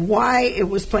and why it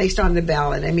was placed on the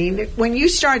ballot. I mean, when you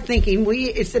start thinking,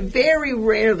 it's very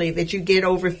rarely that you get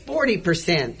over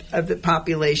 40% of the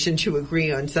population to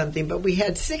agree on something, but we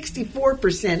had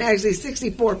 64%, actually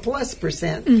 64 plus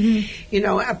percent,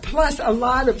 plus a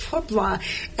lot of hoopla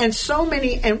and so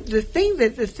many. And the thing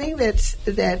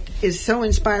that is so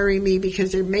inspiring me,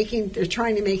 because they're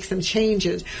trying to make some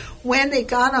changes. When they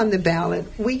got on the ballot,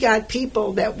 we got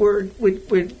people that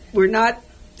were not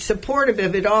supportive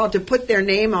of it all to put their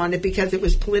name on it because it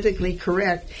was politically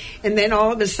correct. And then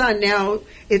all of a sudden now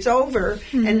it's over,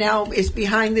 and now it's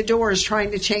behind the doors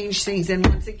trying to change things. And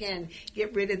once again,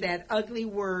 get rid of that ugly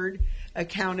word,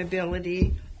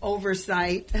 accountability,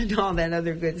 oversight, and all that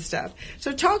other good stuff.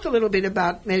 So talk a little bit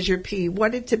about Measure P,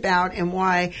 what it's about, and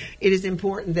why it is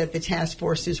important that the task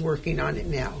force is working on it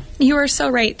now. You are so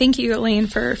right. Thank you, Elaine,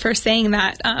 for saying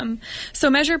that.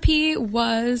 So Measure P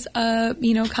was,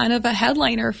 kind of a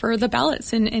headliner for the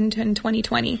ballots in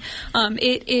 2020.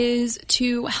 It is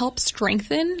to help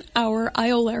strengthen our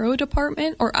IOLERO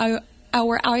department, or our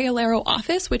IOLERO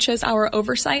office, which is our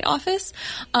oversight office,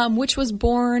 which was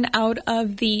born out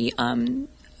of the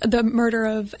murder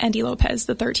of Andy Lopez,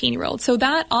 the 13-year-old. So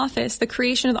that office, the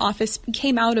creation of the office,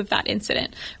 came out of that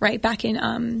incident, right, back in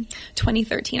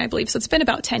 2013, I believe. So it's been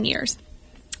about 10 years.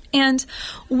 And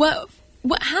what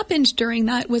happened during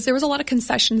that was there was a lot of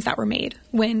concessions that were made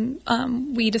when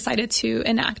we decided to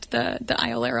enact the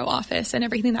IOLERO office and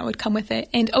everything that would come with it.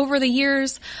 And over the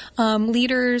years,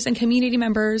 leaders and community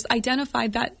members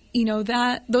identified that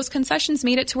that those concessions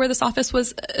made it to where this office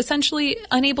was essentially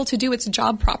unable to do its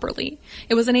job properly.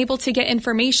 It was unable to get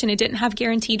information. It didn't have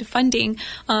guaranteed funding.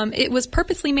 It was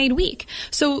purposely made weak.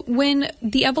 So when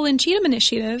the Evelyn Cheatham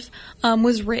Initiative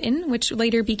was written, which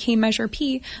later became Measure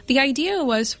P, the idea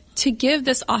was to give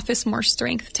this office more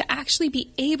strength, to actually be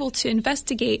able to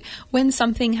investigate when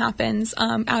something happens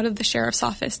out of the sheriff's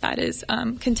office that is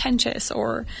contentious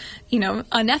or,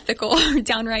 unethical or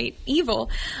downright evil.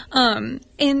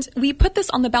 And we put this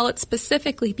on the ballot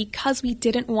specifically because we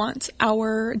didn't want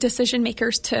our decision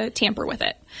makers to tamper with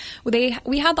it.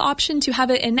 We had the option to have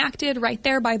it enacted right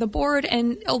there by the board,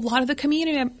 and a lot of the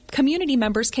community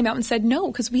members came out and said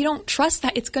no, because we don't trust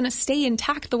that it's going to stay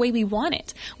intact the way we want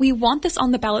it. We want this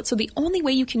on the ballot, so the only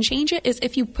way you can change it is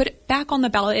if you put it back on the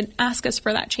ballot and ask us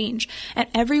for that change. And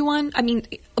everyone, I mean,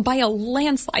 by a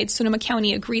landslide, Sonoma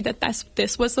County agreed that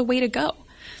this was the way to go.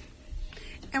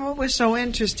 And what was so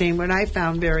interesting, what I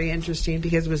found very interesting,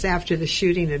 because it was after the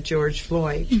shooting of George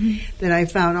Floyd, that I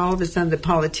found all of a sudden the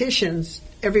politicians,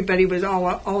 everybody was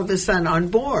all of a sudden on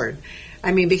board.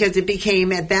 I mean, because it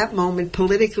became at that moment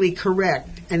politically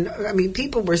correct. And I mean,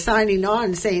 people were signing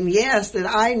on saying, yes, that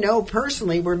I know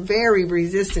personally were very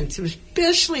resistant,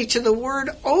 especially to the word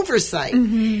oversight. I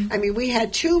mean, we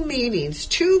had two meetings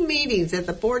at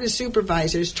the Board of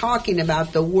Supervisors talking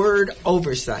about the word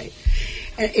oversight.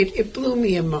 It blew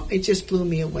me. It just blew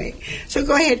me away. So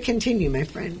go ahead, continue, my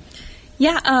friend.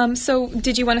 Yeah. So,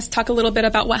 did you want us to talk a little bit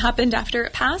about what happened after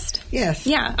it passed? Yes.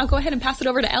 Yeah. I'll go ahead and pass it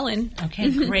over to Ellen. Okay.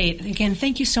 Great. Again,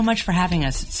 thank you so much for having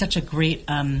us. It's such a great,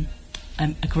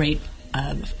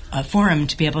 forum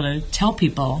to be able to tell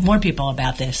more people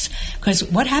about this, because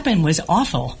what happened was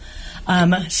awful.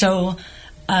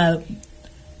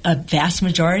 A vast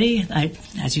majority,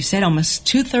 as you said, almost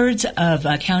 2/3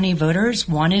 of county voters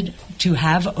wanted to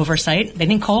have oversight. They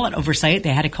didn't call it oversight. They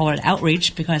had to call it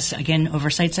outreach because, again,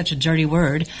 oversight's such a dirty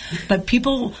word. But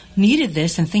people needed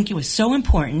this and think it was so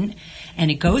important,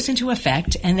 and it goes into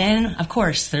effect. And then, of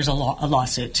course, there's a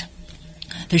lawsuit.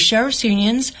 The sheriff's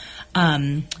unions,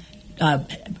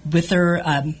 with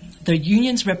their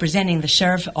unions representing the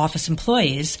sheriff office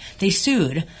employees, they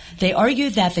sued. They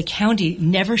argued that the county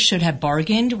never should have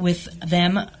bargained with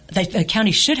them, that the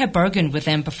county should have bargained with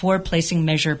them before placing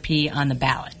Measure P on the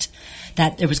ballot,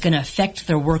 that it was going to affect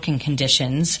their working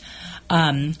conditions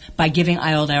by giving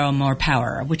Iolero more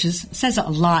power, which says a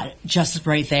lot just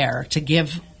right there. To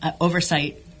give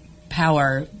oversight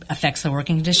power affects the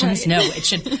working conditions. Right. No, it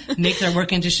should make their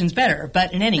working conditions better.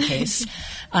 But in any case,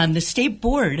 the state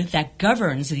board that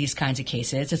governs these kinds of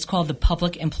cases, it's called the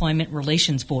Public Employment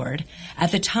Relations Board.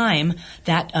 At the time,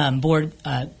 that board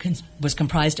was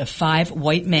comprised of 5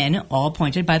 white men, all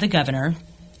appointed by the governor.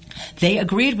 They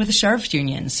agreed with the sheriff's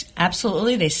unions.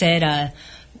 Absolutely. They said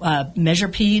Measure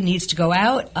P needs to go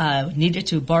out, needed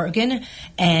to bargain,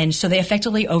 and so they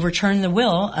effectively overturned the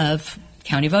will of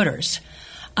county voters.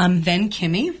 Then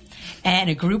Kimi and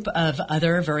a group of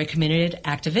other very committed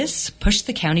activists pushed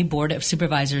the County Board of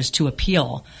Supervisors to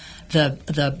appeal the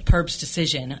PERB's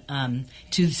decision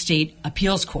to the State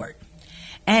Appeals Court.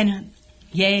 And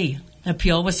yay, the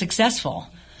appeal was successful.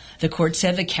 The court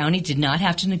said the county did not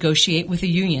have to negotiate with the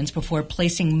unions before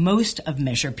placing most of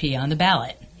Measure P on the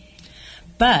ballot.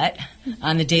 But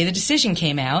on the day the decision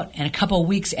came out, and a couple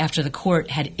weeks after the court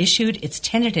had issued its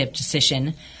tentative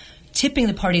decision, tipping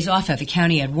the parties off that the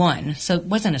county had won, so it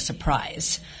wasn't a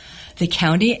surprise. The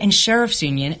county and sheriff's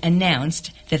union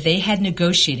announced that they had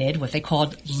negotiated what they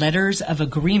called letters of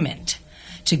agreement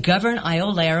to govern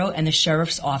Iolero and the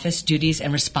sheriff's office duties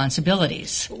and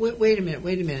responsibilities. Wait a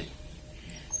minute.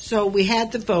 So we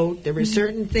had the vote. There were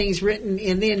certain things written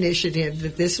in the initiative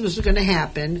that this was going to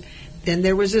happen. Then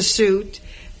there was a suit.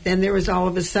 Then there was all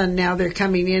of a sudden now they're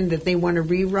coming in that they want to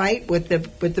rewrite with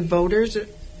the voters.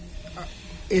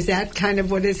 Is that kind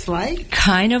of what it's like?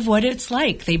 Kind of what it's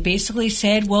like. They basically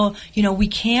said, well, we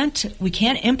can't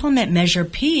implement Measure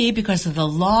P because of the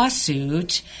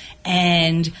lawsuit,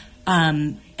 and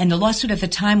the lawsuit at the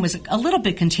time was a little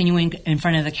bit continuing in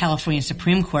front of the California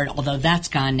Supreme Court, although that's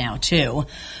gone now too.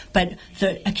 But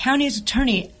the county's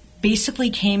attorney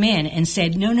basically came in and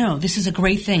said, no, this is a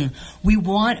great thing. We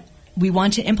want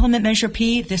to implement Measure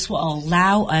P. This will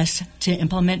allow us to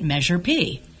implement Measure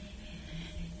P.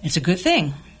 It's a good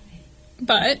thing.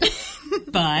 But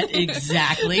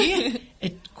exactly.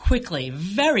 It quickly,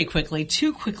 very quickly,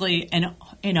 too quickly, and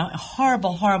in a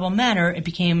horrible, horrible manner, it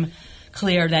became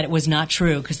clear that it was not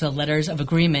true because the letters of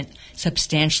agreement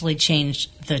substantially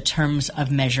changed the terms of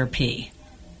Measure P.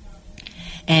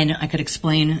 And I could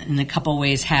explain in a couple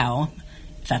ways how,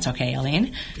 if that's okay,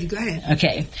 Elaine. Go ahead.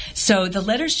 Okay. So the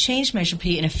letters changed Measure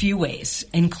P in a few ways,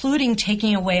 including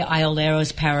taking away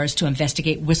Iolero's powers to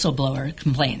investigate whistleblower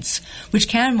complaints, which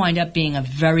can wind up being a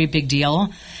very big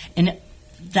deal, and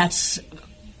that's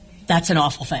an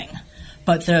awful thing.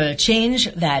 But the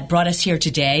change that brought us here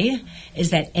today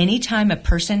is that any time a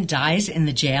person dies in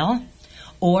the jail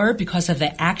or because of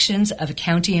the actions of a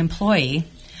county employee,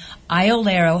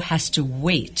 Iolero has to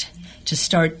wait to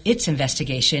start its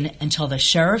investigation until the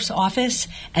sheriff's office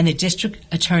and the district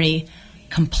attorney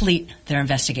complete their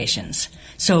investigations.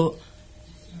 So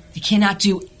you cannot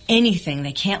do anything.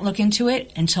 They can't look into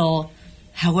it until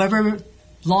however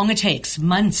long it takes,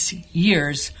 months,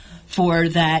 years, for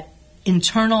that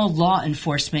internal law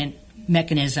enforcement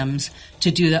mechanisms to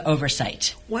do the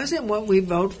oversight. Wasn't what we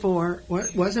voted for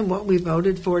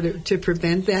to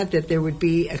prevent that there would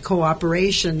be a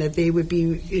cooperation, that they would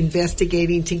be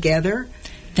investigating together?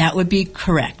 That would be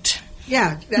correct.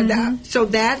 Yeah. So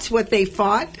that's what they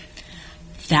fought?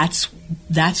 That's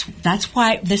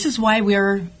why this is why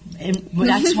we're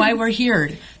that's why we're here.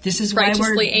 This is why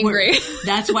righteously angry.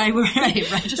 That's why we're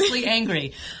righteously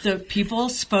angry. The people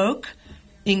spoke.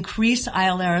 Increase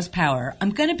Aiollero's power.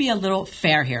 I'm going to be a little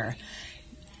fair here.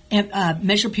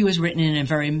 Measure P was written in a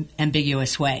very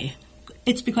ambiguous way.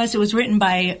 It's because it was written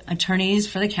by attorneys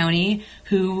for the county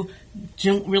who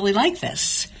don't really like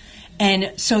this.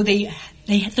 And so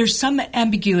there's some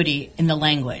ambiguity in the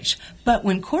language. But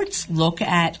when courts look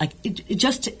at,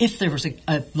 just if there was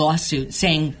a lawsuit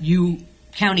saying, you,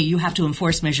 county, you have to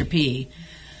enforce Measure P,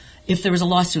 if there was a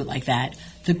lawsuit like that,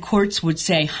 the courts would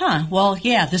say,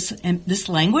 this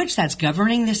language that's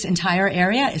governing this entire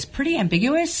area is pretty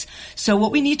ambiguous. So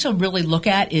what we need to really look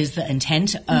at is the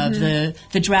intent of the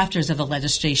drafters of the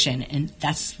legislation, and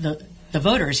that's the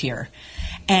voters here.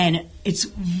 And it's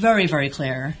very, very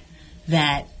clear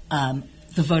that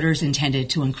the voters intended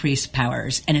to increase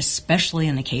powers, and especially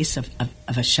in the case of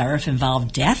a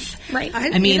sheriff-involved death. Right.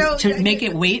 I mean, to make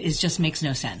it wait just makes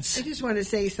no sense. I just want to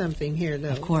say something here, though.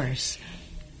 Of course.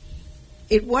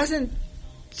 It wasn't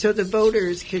so the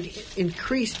voters could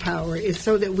increase power. It's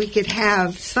so that we could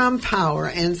have some power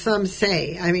and some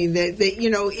say. I mean,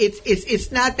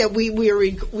 it's not that we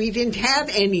didn't have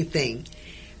anything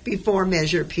before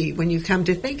Measure P, when you come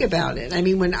to think about it. I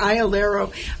mean, when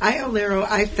Aiolero,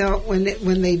 I felt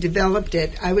when they developed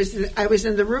it, I was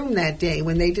in the room that day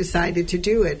when they decided to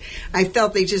do it. I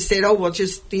felt they just said,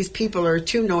 these people are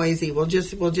too noisy. We'll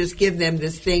just give them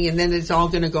this thing, and then it's all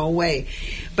going to go away.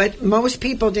 But most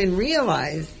people didn't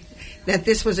realize that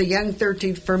this was a young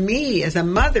 13. For me, as a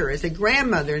mother, as a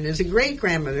grandmother, and as a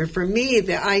great-grandmother, for me,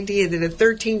 the idea that a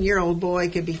 13-year-old boy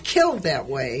could be killed that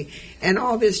way, and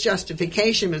all this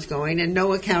justification was going, and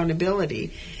no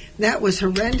accountability, that was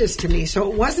horrendous to me.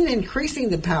 So it wasn't increasing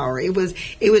the power. It was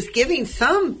giving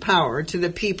some power to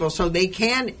the people so they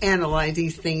can analyze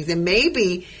these things and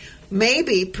maybe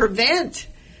prevent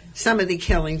some of the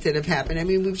killings that have happened. I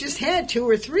mean, we've just had 2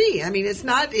 or 3. I mean, it's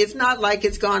not like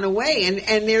it's gone away,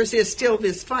 and there's still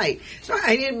this fight. So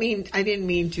I didn't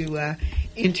mean to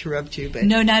interrupt you, but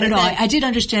no, not at all. I did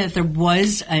understand that there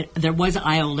was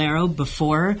Aiolero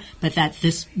before, but that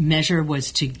this measure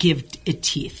was to give it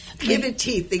teeth. Give it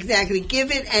teeth, exactly.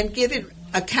 Give it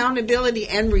accountability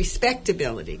and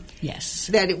respectability. Yes,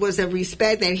 that it was a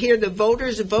respect. That here the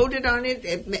voters voted on it.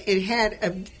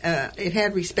 It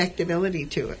had respectability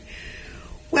to it.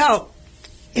 Well,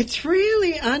 it's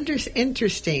really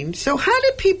interesting. So, how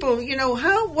do people?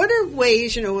 What are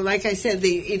ways? Like I said,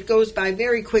 it goes by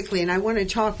very quickly, and I want to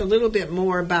talk a little bit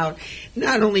more about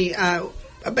not only.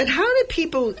 But how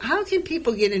can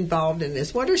people get involved in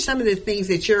this? What are some of the things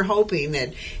that you're hoping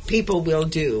that people will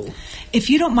do? If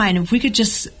you don't mind, if we could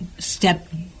just step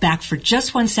back for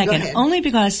just 1 second, only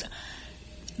because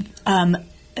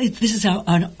this is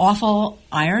an awful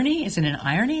irony. Is it an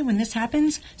irony when this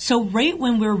happens? So right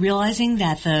when we're realizing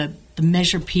that the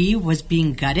Measure P was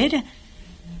being gutted,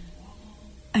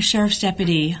 a sheriff's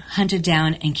deputy hunted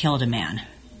down and killed a man.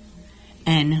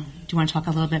 And do you want to talk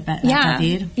a little bit about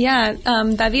David? Yeah,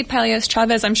 David Peleas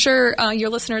Chavez. I'm sure your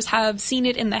listeners have seen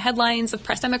it in the headlines of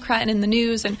Press Democrat and in the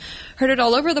news and heard it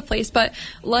all over the place. But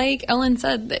like Ellen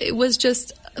said, it was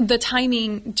just the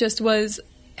timing just was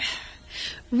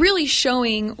really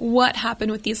showing what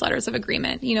happened with these letters of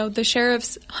agreement. The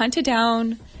sheriffs hunted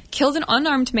down, killed an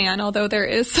unarmed man, although there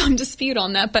is some dispute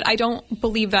on that, but I don't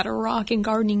believe that a rock and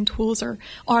gardening tools are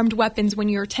armed weapons when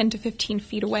you're 10 to 15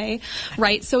 feet away,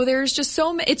 right? So there's just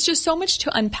it's just so much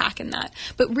to unpack in that.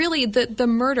 But really, the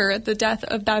murder, the death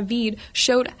of David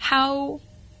showed how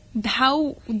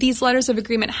these letters of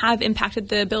agreement have impacted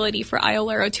the ability for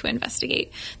Aiolero to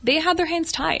investigate. They had their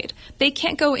hands tied. They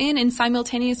can't go in and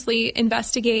simultaneously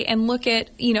investigate and look at,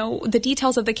 the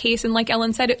details of the case. And like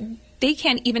Ellen said, they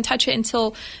can't even touch it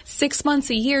until 6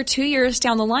 months, a year, 2 years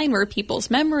down the line, where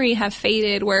people's memory have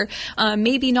faded, where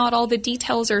maybe not all the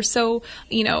details are so,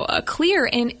 clear.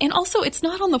 And also, it's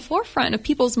not on the forefront of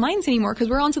people's minds anymore because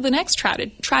we're on to the next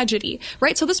tragedy,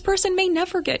 right? So this person may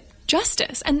never get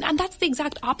justice, and that's the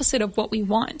exact opposite of what we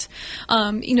want.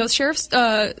 Sheriff's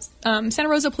Santa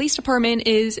Rosa Police Department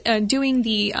is doing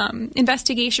the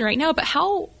investigation right now, but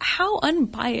how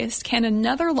unbiased can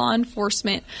another law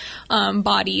enforcement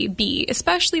body be,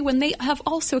 especially when they have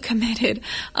also committed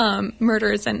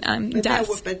murders and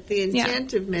deaths? But the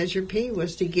intent of Measure P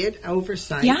was to get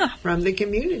oversight from the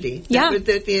community. That was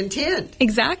the intent.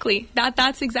 Exactly.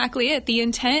 That's exactly it. The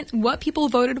intent, what people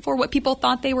voted for, what people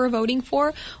thought they were voting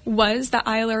for, was that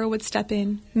ILRO would step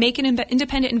in, make an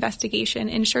independent investigation,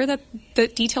 ensure that the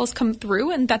details come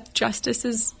through and that justice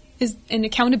is and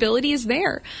accountability is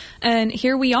there. And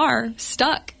here we are,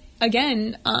 stuck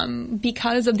again,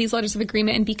 because of these letters of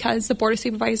agreement and because the Board of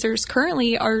Supervisors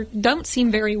currently don't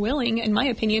seem very willing, in my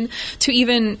opinion, to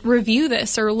even review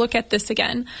this or look at this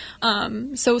again.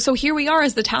 So here we are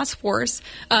as the task force,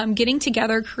 getting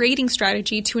together, creating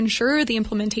strategy to ensure the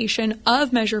implementation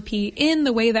of Measure P in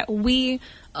the way that we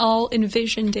all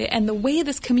envisioned it and the way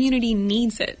this community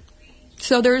needs it.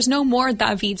 So there's no more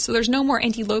David. So there's no more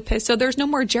Andy Lopez. So there's no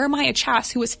more Jeremiah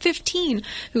Chass, who was 15,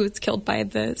 who was killed by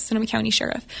the Sonoma County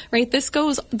Sheriff, right?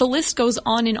 The list goes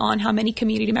on and on how many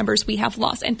community members we have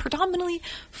lost, and predominantly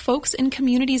folks in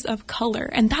communities of color.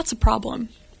 And that's a problem.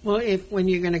 Well, when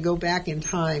you're going to go back in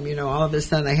time, all of a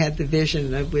sudden I had the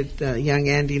vision with young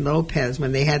Andy Lopez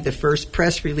when they had the first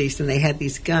press release and they had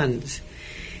these guns.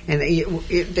 And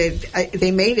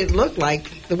they made it look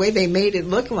like, the way they made it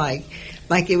look like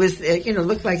it was,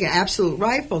 looked like an absolute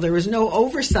rifle. There was no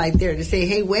oversight there to say,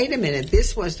 hey, wait a minute,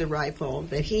 this was the rifle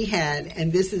that he had,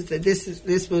 and this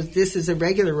is a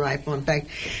regular rifle. In fact,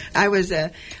 I was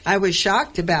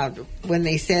shocked about when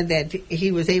they said that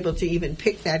he was able to even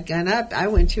pick that gun up. I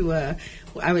was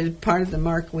part of the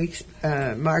Mark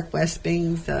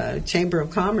Westbing's Chamber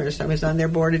of Commerce. I was on their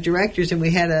board of directors, and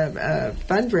we had a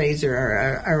fundraiser,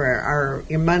 our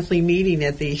monthly meeting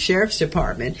at the Sheriff's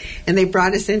Department, and they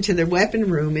brought us into the weapon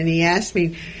room, and he asked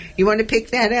me, you want to pick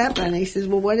that up? And I says,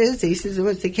 well, what is it? He says, well,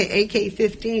 it's the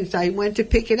AK-15. So I went to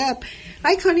pick it up.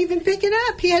 I couldn't even pick it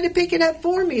up. He had to pick it up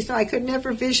for me, so I could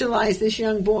never visualize this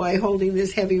young boy holding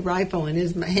this heavy rifle in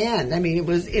his hand. I mean,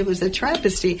 it was a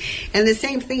travesty. And the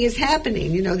same thing is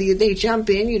happening. They jump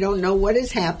in. You don't know what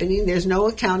is happening. There's no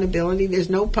accountability.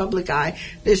 There's no public eye.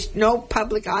 There's no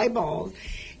public eyeballs.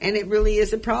 And it really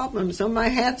is a problem. So my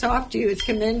hat's off to you. It's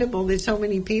commendable. There's so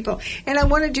many people. And I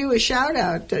want to do a shout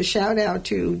out to Susan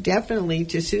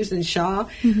Shaw,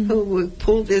 who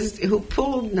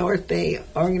pulled North Bay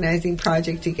Organizing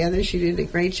Project together. She did a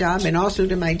great job. And also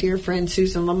to my dear friend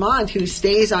Susan Lamont, who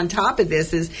stays on top of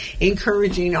this, is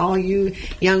encouraging all you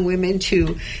young women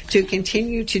to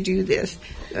continue to do this.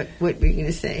 What were you going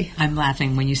to say? I'm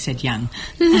laughing when you said young.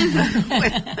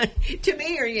 To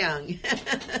me, you're young.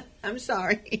 I'm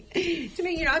sorry. To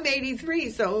me, I'm 83,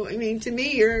 so to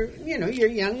me, you're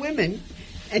young women.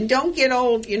 And don't get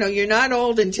old. You're not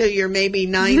old until you're maybe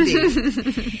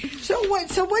 90.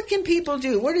 So what can people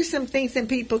do? What are some things that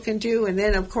people can do? And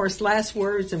then, of course, last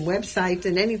words and websites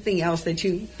and anything else that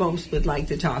you folks would like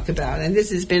to talk about. And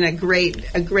this has been a great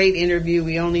interview.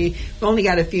 We only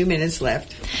got a few minutes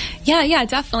left. Yeah,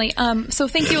 definitely. So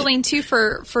thank you, Elaine, too,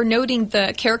 for noting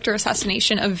the character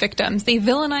assassination of victims. They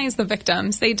villainize the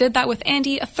victims. They did that with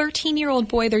Andy, a 13-year-old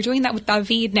boy. They're doing that with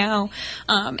David now.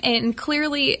 And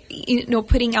clearly,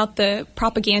 putting out the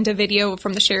propaganda video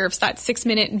from the sheriffs, that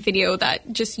 6-minute video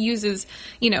that just uses,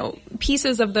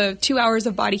 pieces of the 2 hours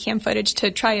of body cam footage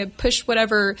to try to push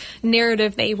whatever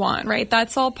narrative they want, right?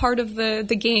 That's all part of the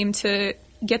game to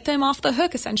get them off the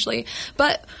hook, essentially.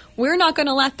 But we're not going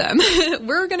to let them.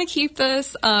 We're going to keep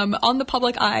this on the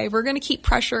public eye. We're going to keep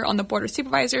pressure on the Board of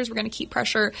Supervisors. We're going to keep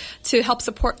pressure to help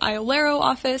support ILRO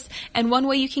office. And one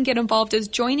way you can get involved is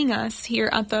joining us here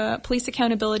at the Police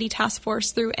Accountability Task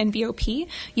Force through NBOP.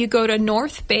 You go to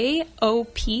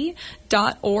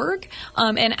northbayop.org,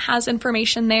 and it has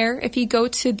information there. If you go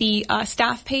to the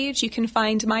staff page, you can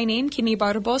find my name, Kimi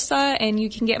Barbosa, and you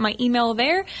can get my email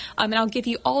there, and I'll give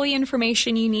you all the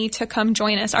information you need to come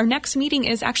join us. Our next meeting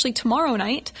is actually tomorrow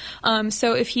night,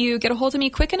 so if you get a hold of me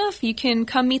quick enough, you can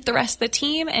come meet the rest of the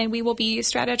team, and we will be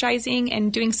strategizing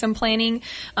and doing some planning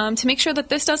to make sure that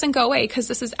this doesn't go away, because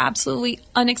this is absolutely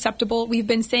unacceptable. We've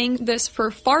been saying this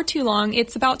for far too long.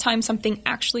 It's about time something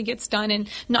actually gets done, and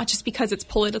not just because it's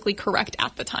politically correct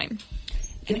at the time.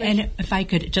 And if I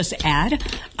could just add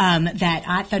that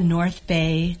at the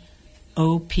northbayop.org,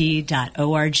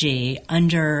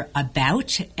 under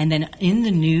About, and then in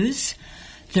the news,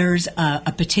 there's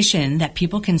a petition that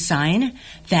people can sign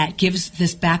that gives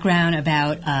this background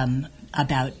about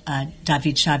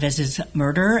David Chavez's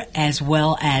murder, as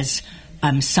well as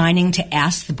signing to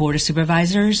ask the Board of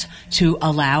Supervisors to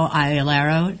allow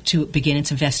ILRO to begin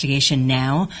its investigation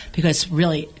now, because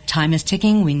really, time is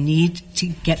ticking. We need to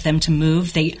get them to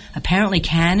move. They apparently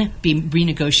can be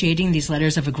renegotiating these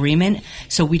letters of agreement,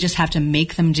 so we just have to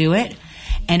make them do it.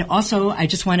 And also, I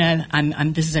just want to,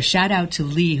 this is a shout out to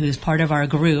Lee, who is part of our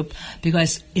group,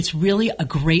 because it's really a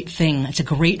great thing. It's a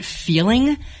great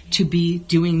feeling to be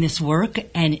doing this work,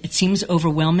 and it seems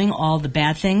overwhelming, all the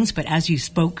bad things, but as you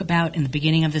spoke about in the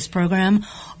beginning of this program,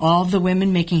 all the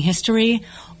women making history,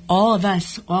 all of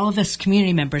us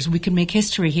community members, we could make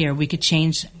history here. We could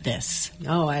change this.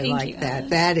 Oh, I like that.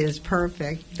 That is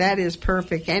perfect. That is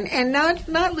perfect. And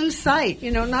not lose sight,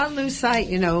 not lose sight,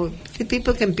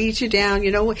 people can beat you down,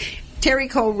 Terry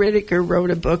Cole Whitaker wrote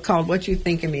a book called "What You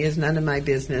Think of Me Is None of My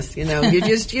Business." You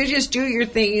just do your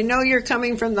thing. You're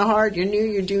coming from the heart.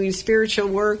 You're doing spiritual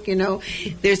work.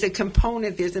 There's a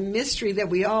component. There's a mystery that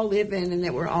we all live in and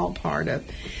that we're all part of.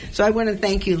 So I want to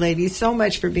thank you, ladies, so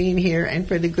much for being here and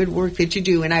for the good work that you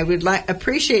do. And I would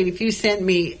appreciate if you sent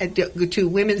me to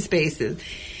Women's Spaces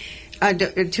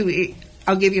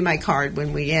I'll give you my card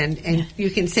when we end, and you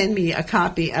can send me a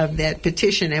copy of that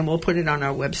petition, and we'll put it on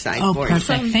our website for you. Oh,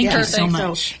 perfect. Thank you so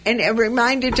much. And a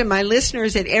reminder to my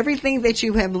listeners that everything that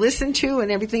you have listened to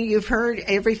and everything you've heard,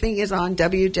 everything is on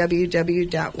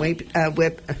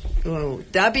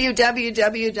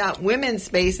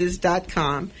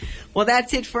www.womenspaces.com. Well,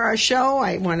 that's it for our show.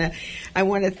 I want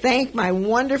to thank my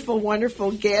wonderful,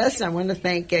 wonderful guests. I want to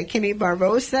thank Kimi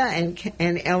Barbosa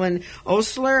and Ellen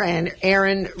Obstler and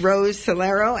Erin Rose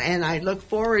Solorio, and I look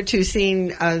forward to seeing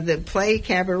the play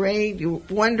Cabaret.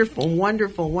 Wonderful,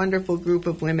 wonderful, wonderful group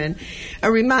of women. A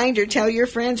reminder: tell your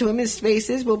friends. Women's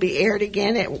Spaces will be aired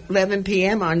again at 11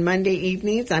 p.m. on Monday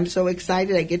evenings. I'm so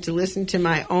excited. I get to listen to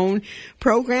my own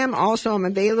program. Also, I'm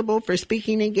available for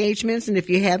speaking engagements, and if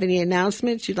you have any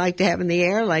announcements you'd like to have in the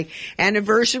air, like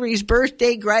anniversaries,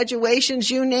 birthday,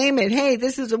 graduations, you name it. Hey,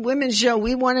 this is a women's show.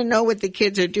 We want to know what the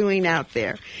kids are doing out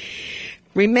there.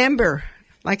 Remember,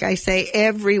 like I say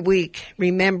every week,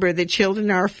 remember the children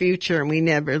are our future, and we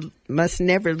must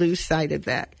never lose sight of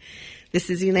that. This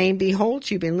is Elaine B.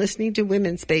 Holt. You've been listening to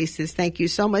Women's Spaces. Thank you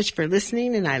so much for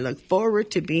listening, and I look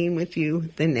forward to being with you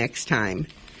the next time.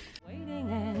 Waiting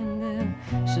and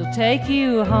she'll take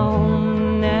you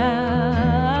home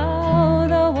now.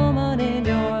 The woman in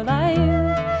your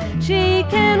life, she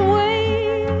can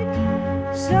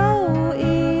wait so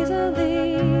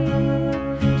easily.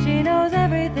 She knows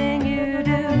everything you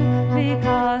do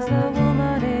because the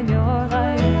woman in your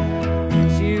life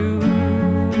is you.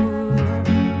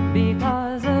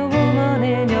 Because the woman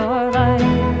in your life,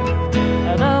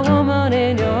 the woman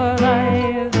in your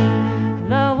life,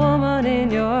 the woman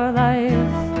in your life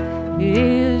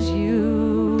is you.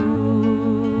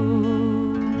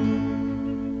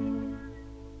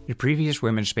 The previous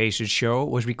Women's Spaces show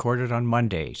was recorded on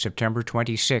Monday, September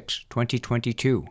 26, 2022.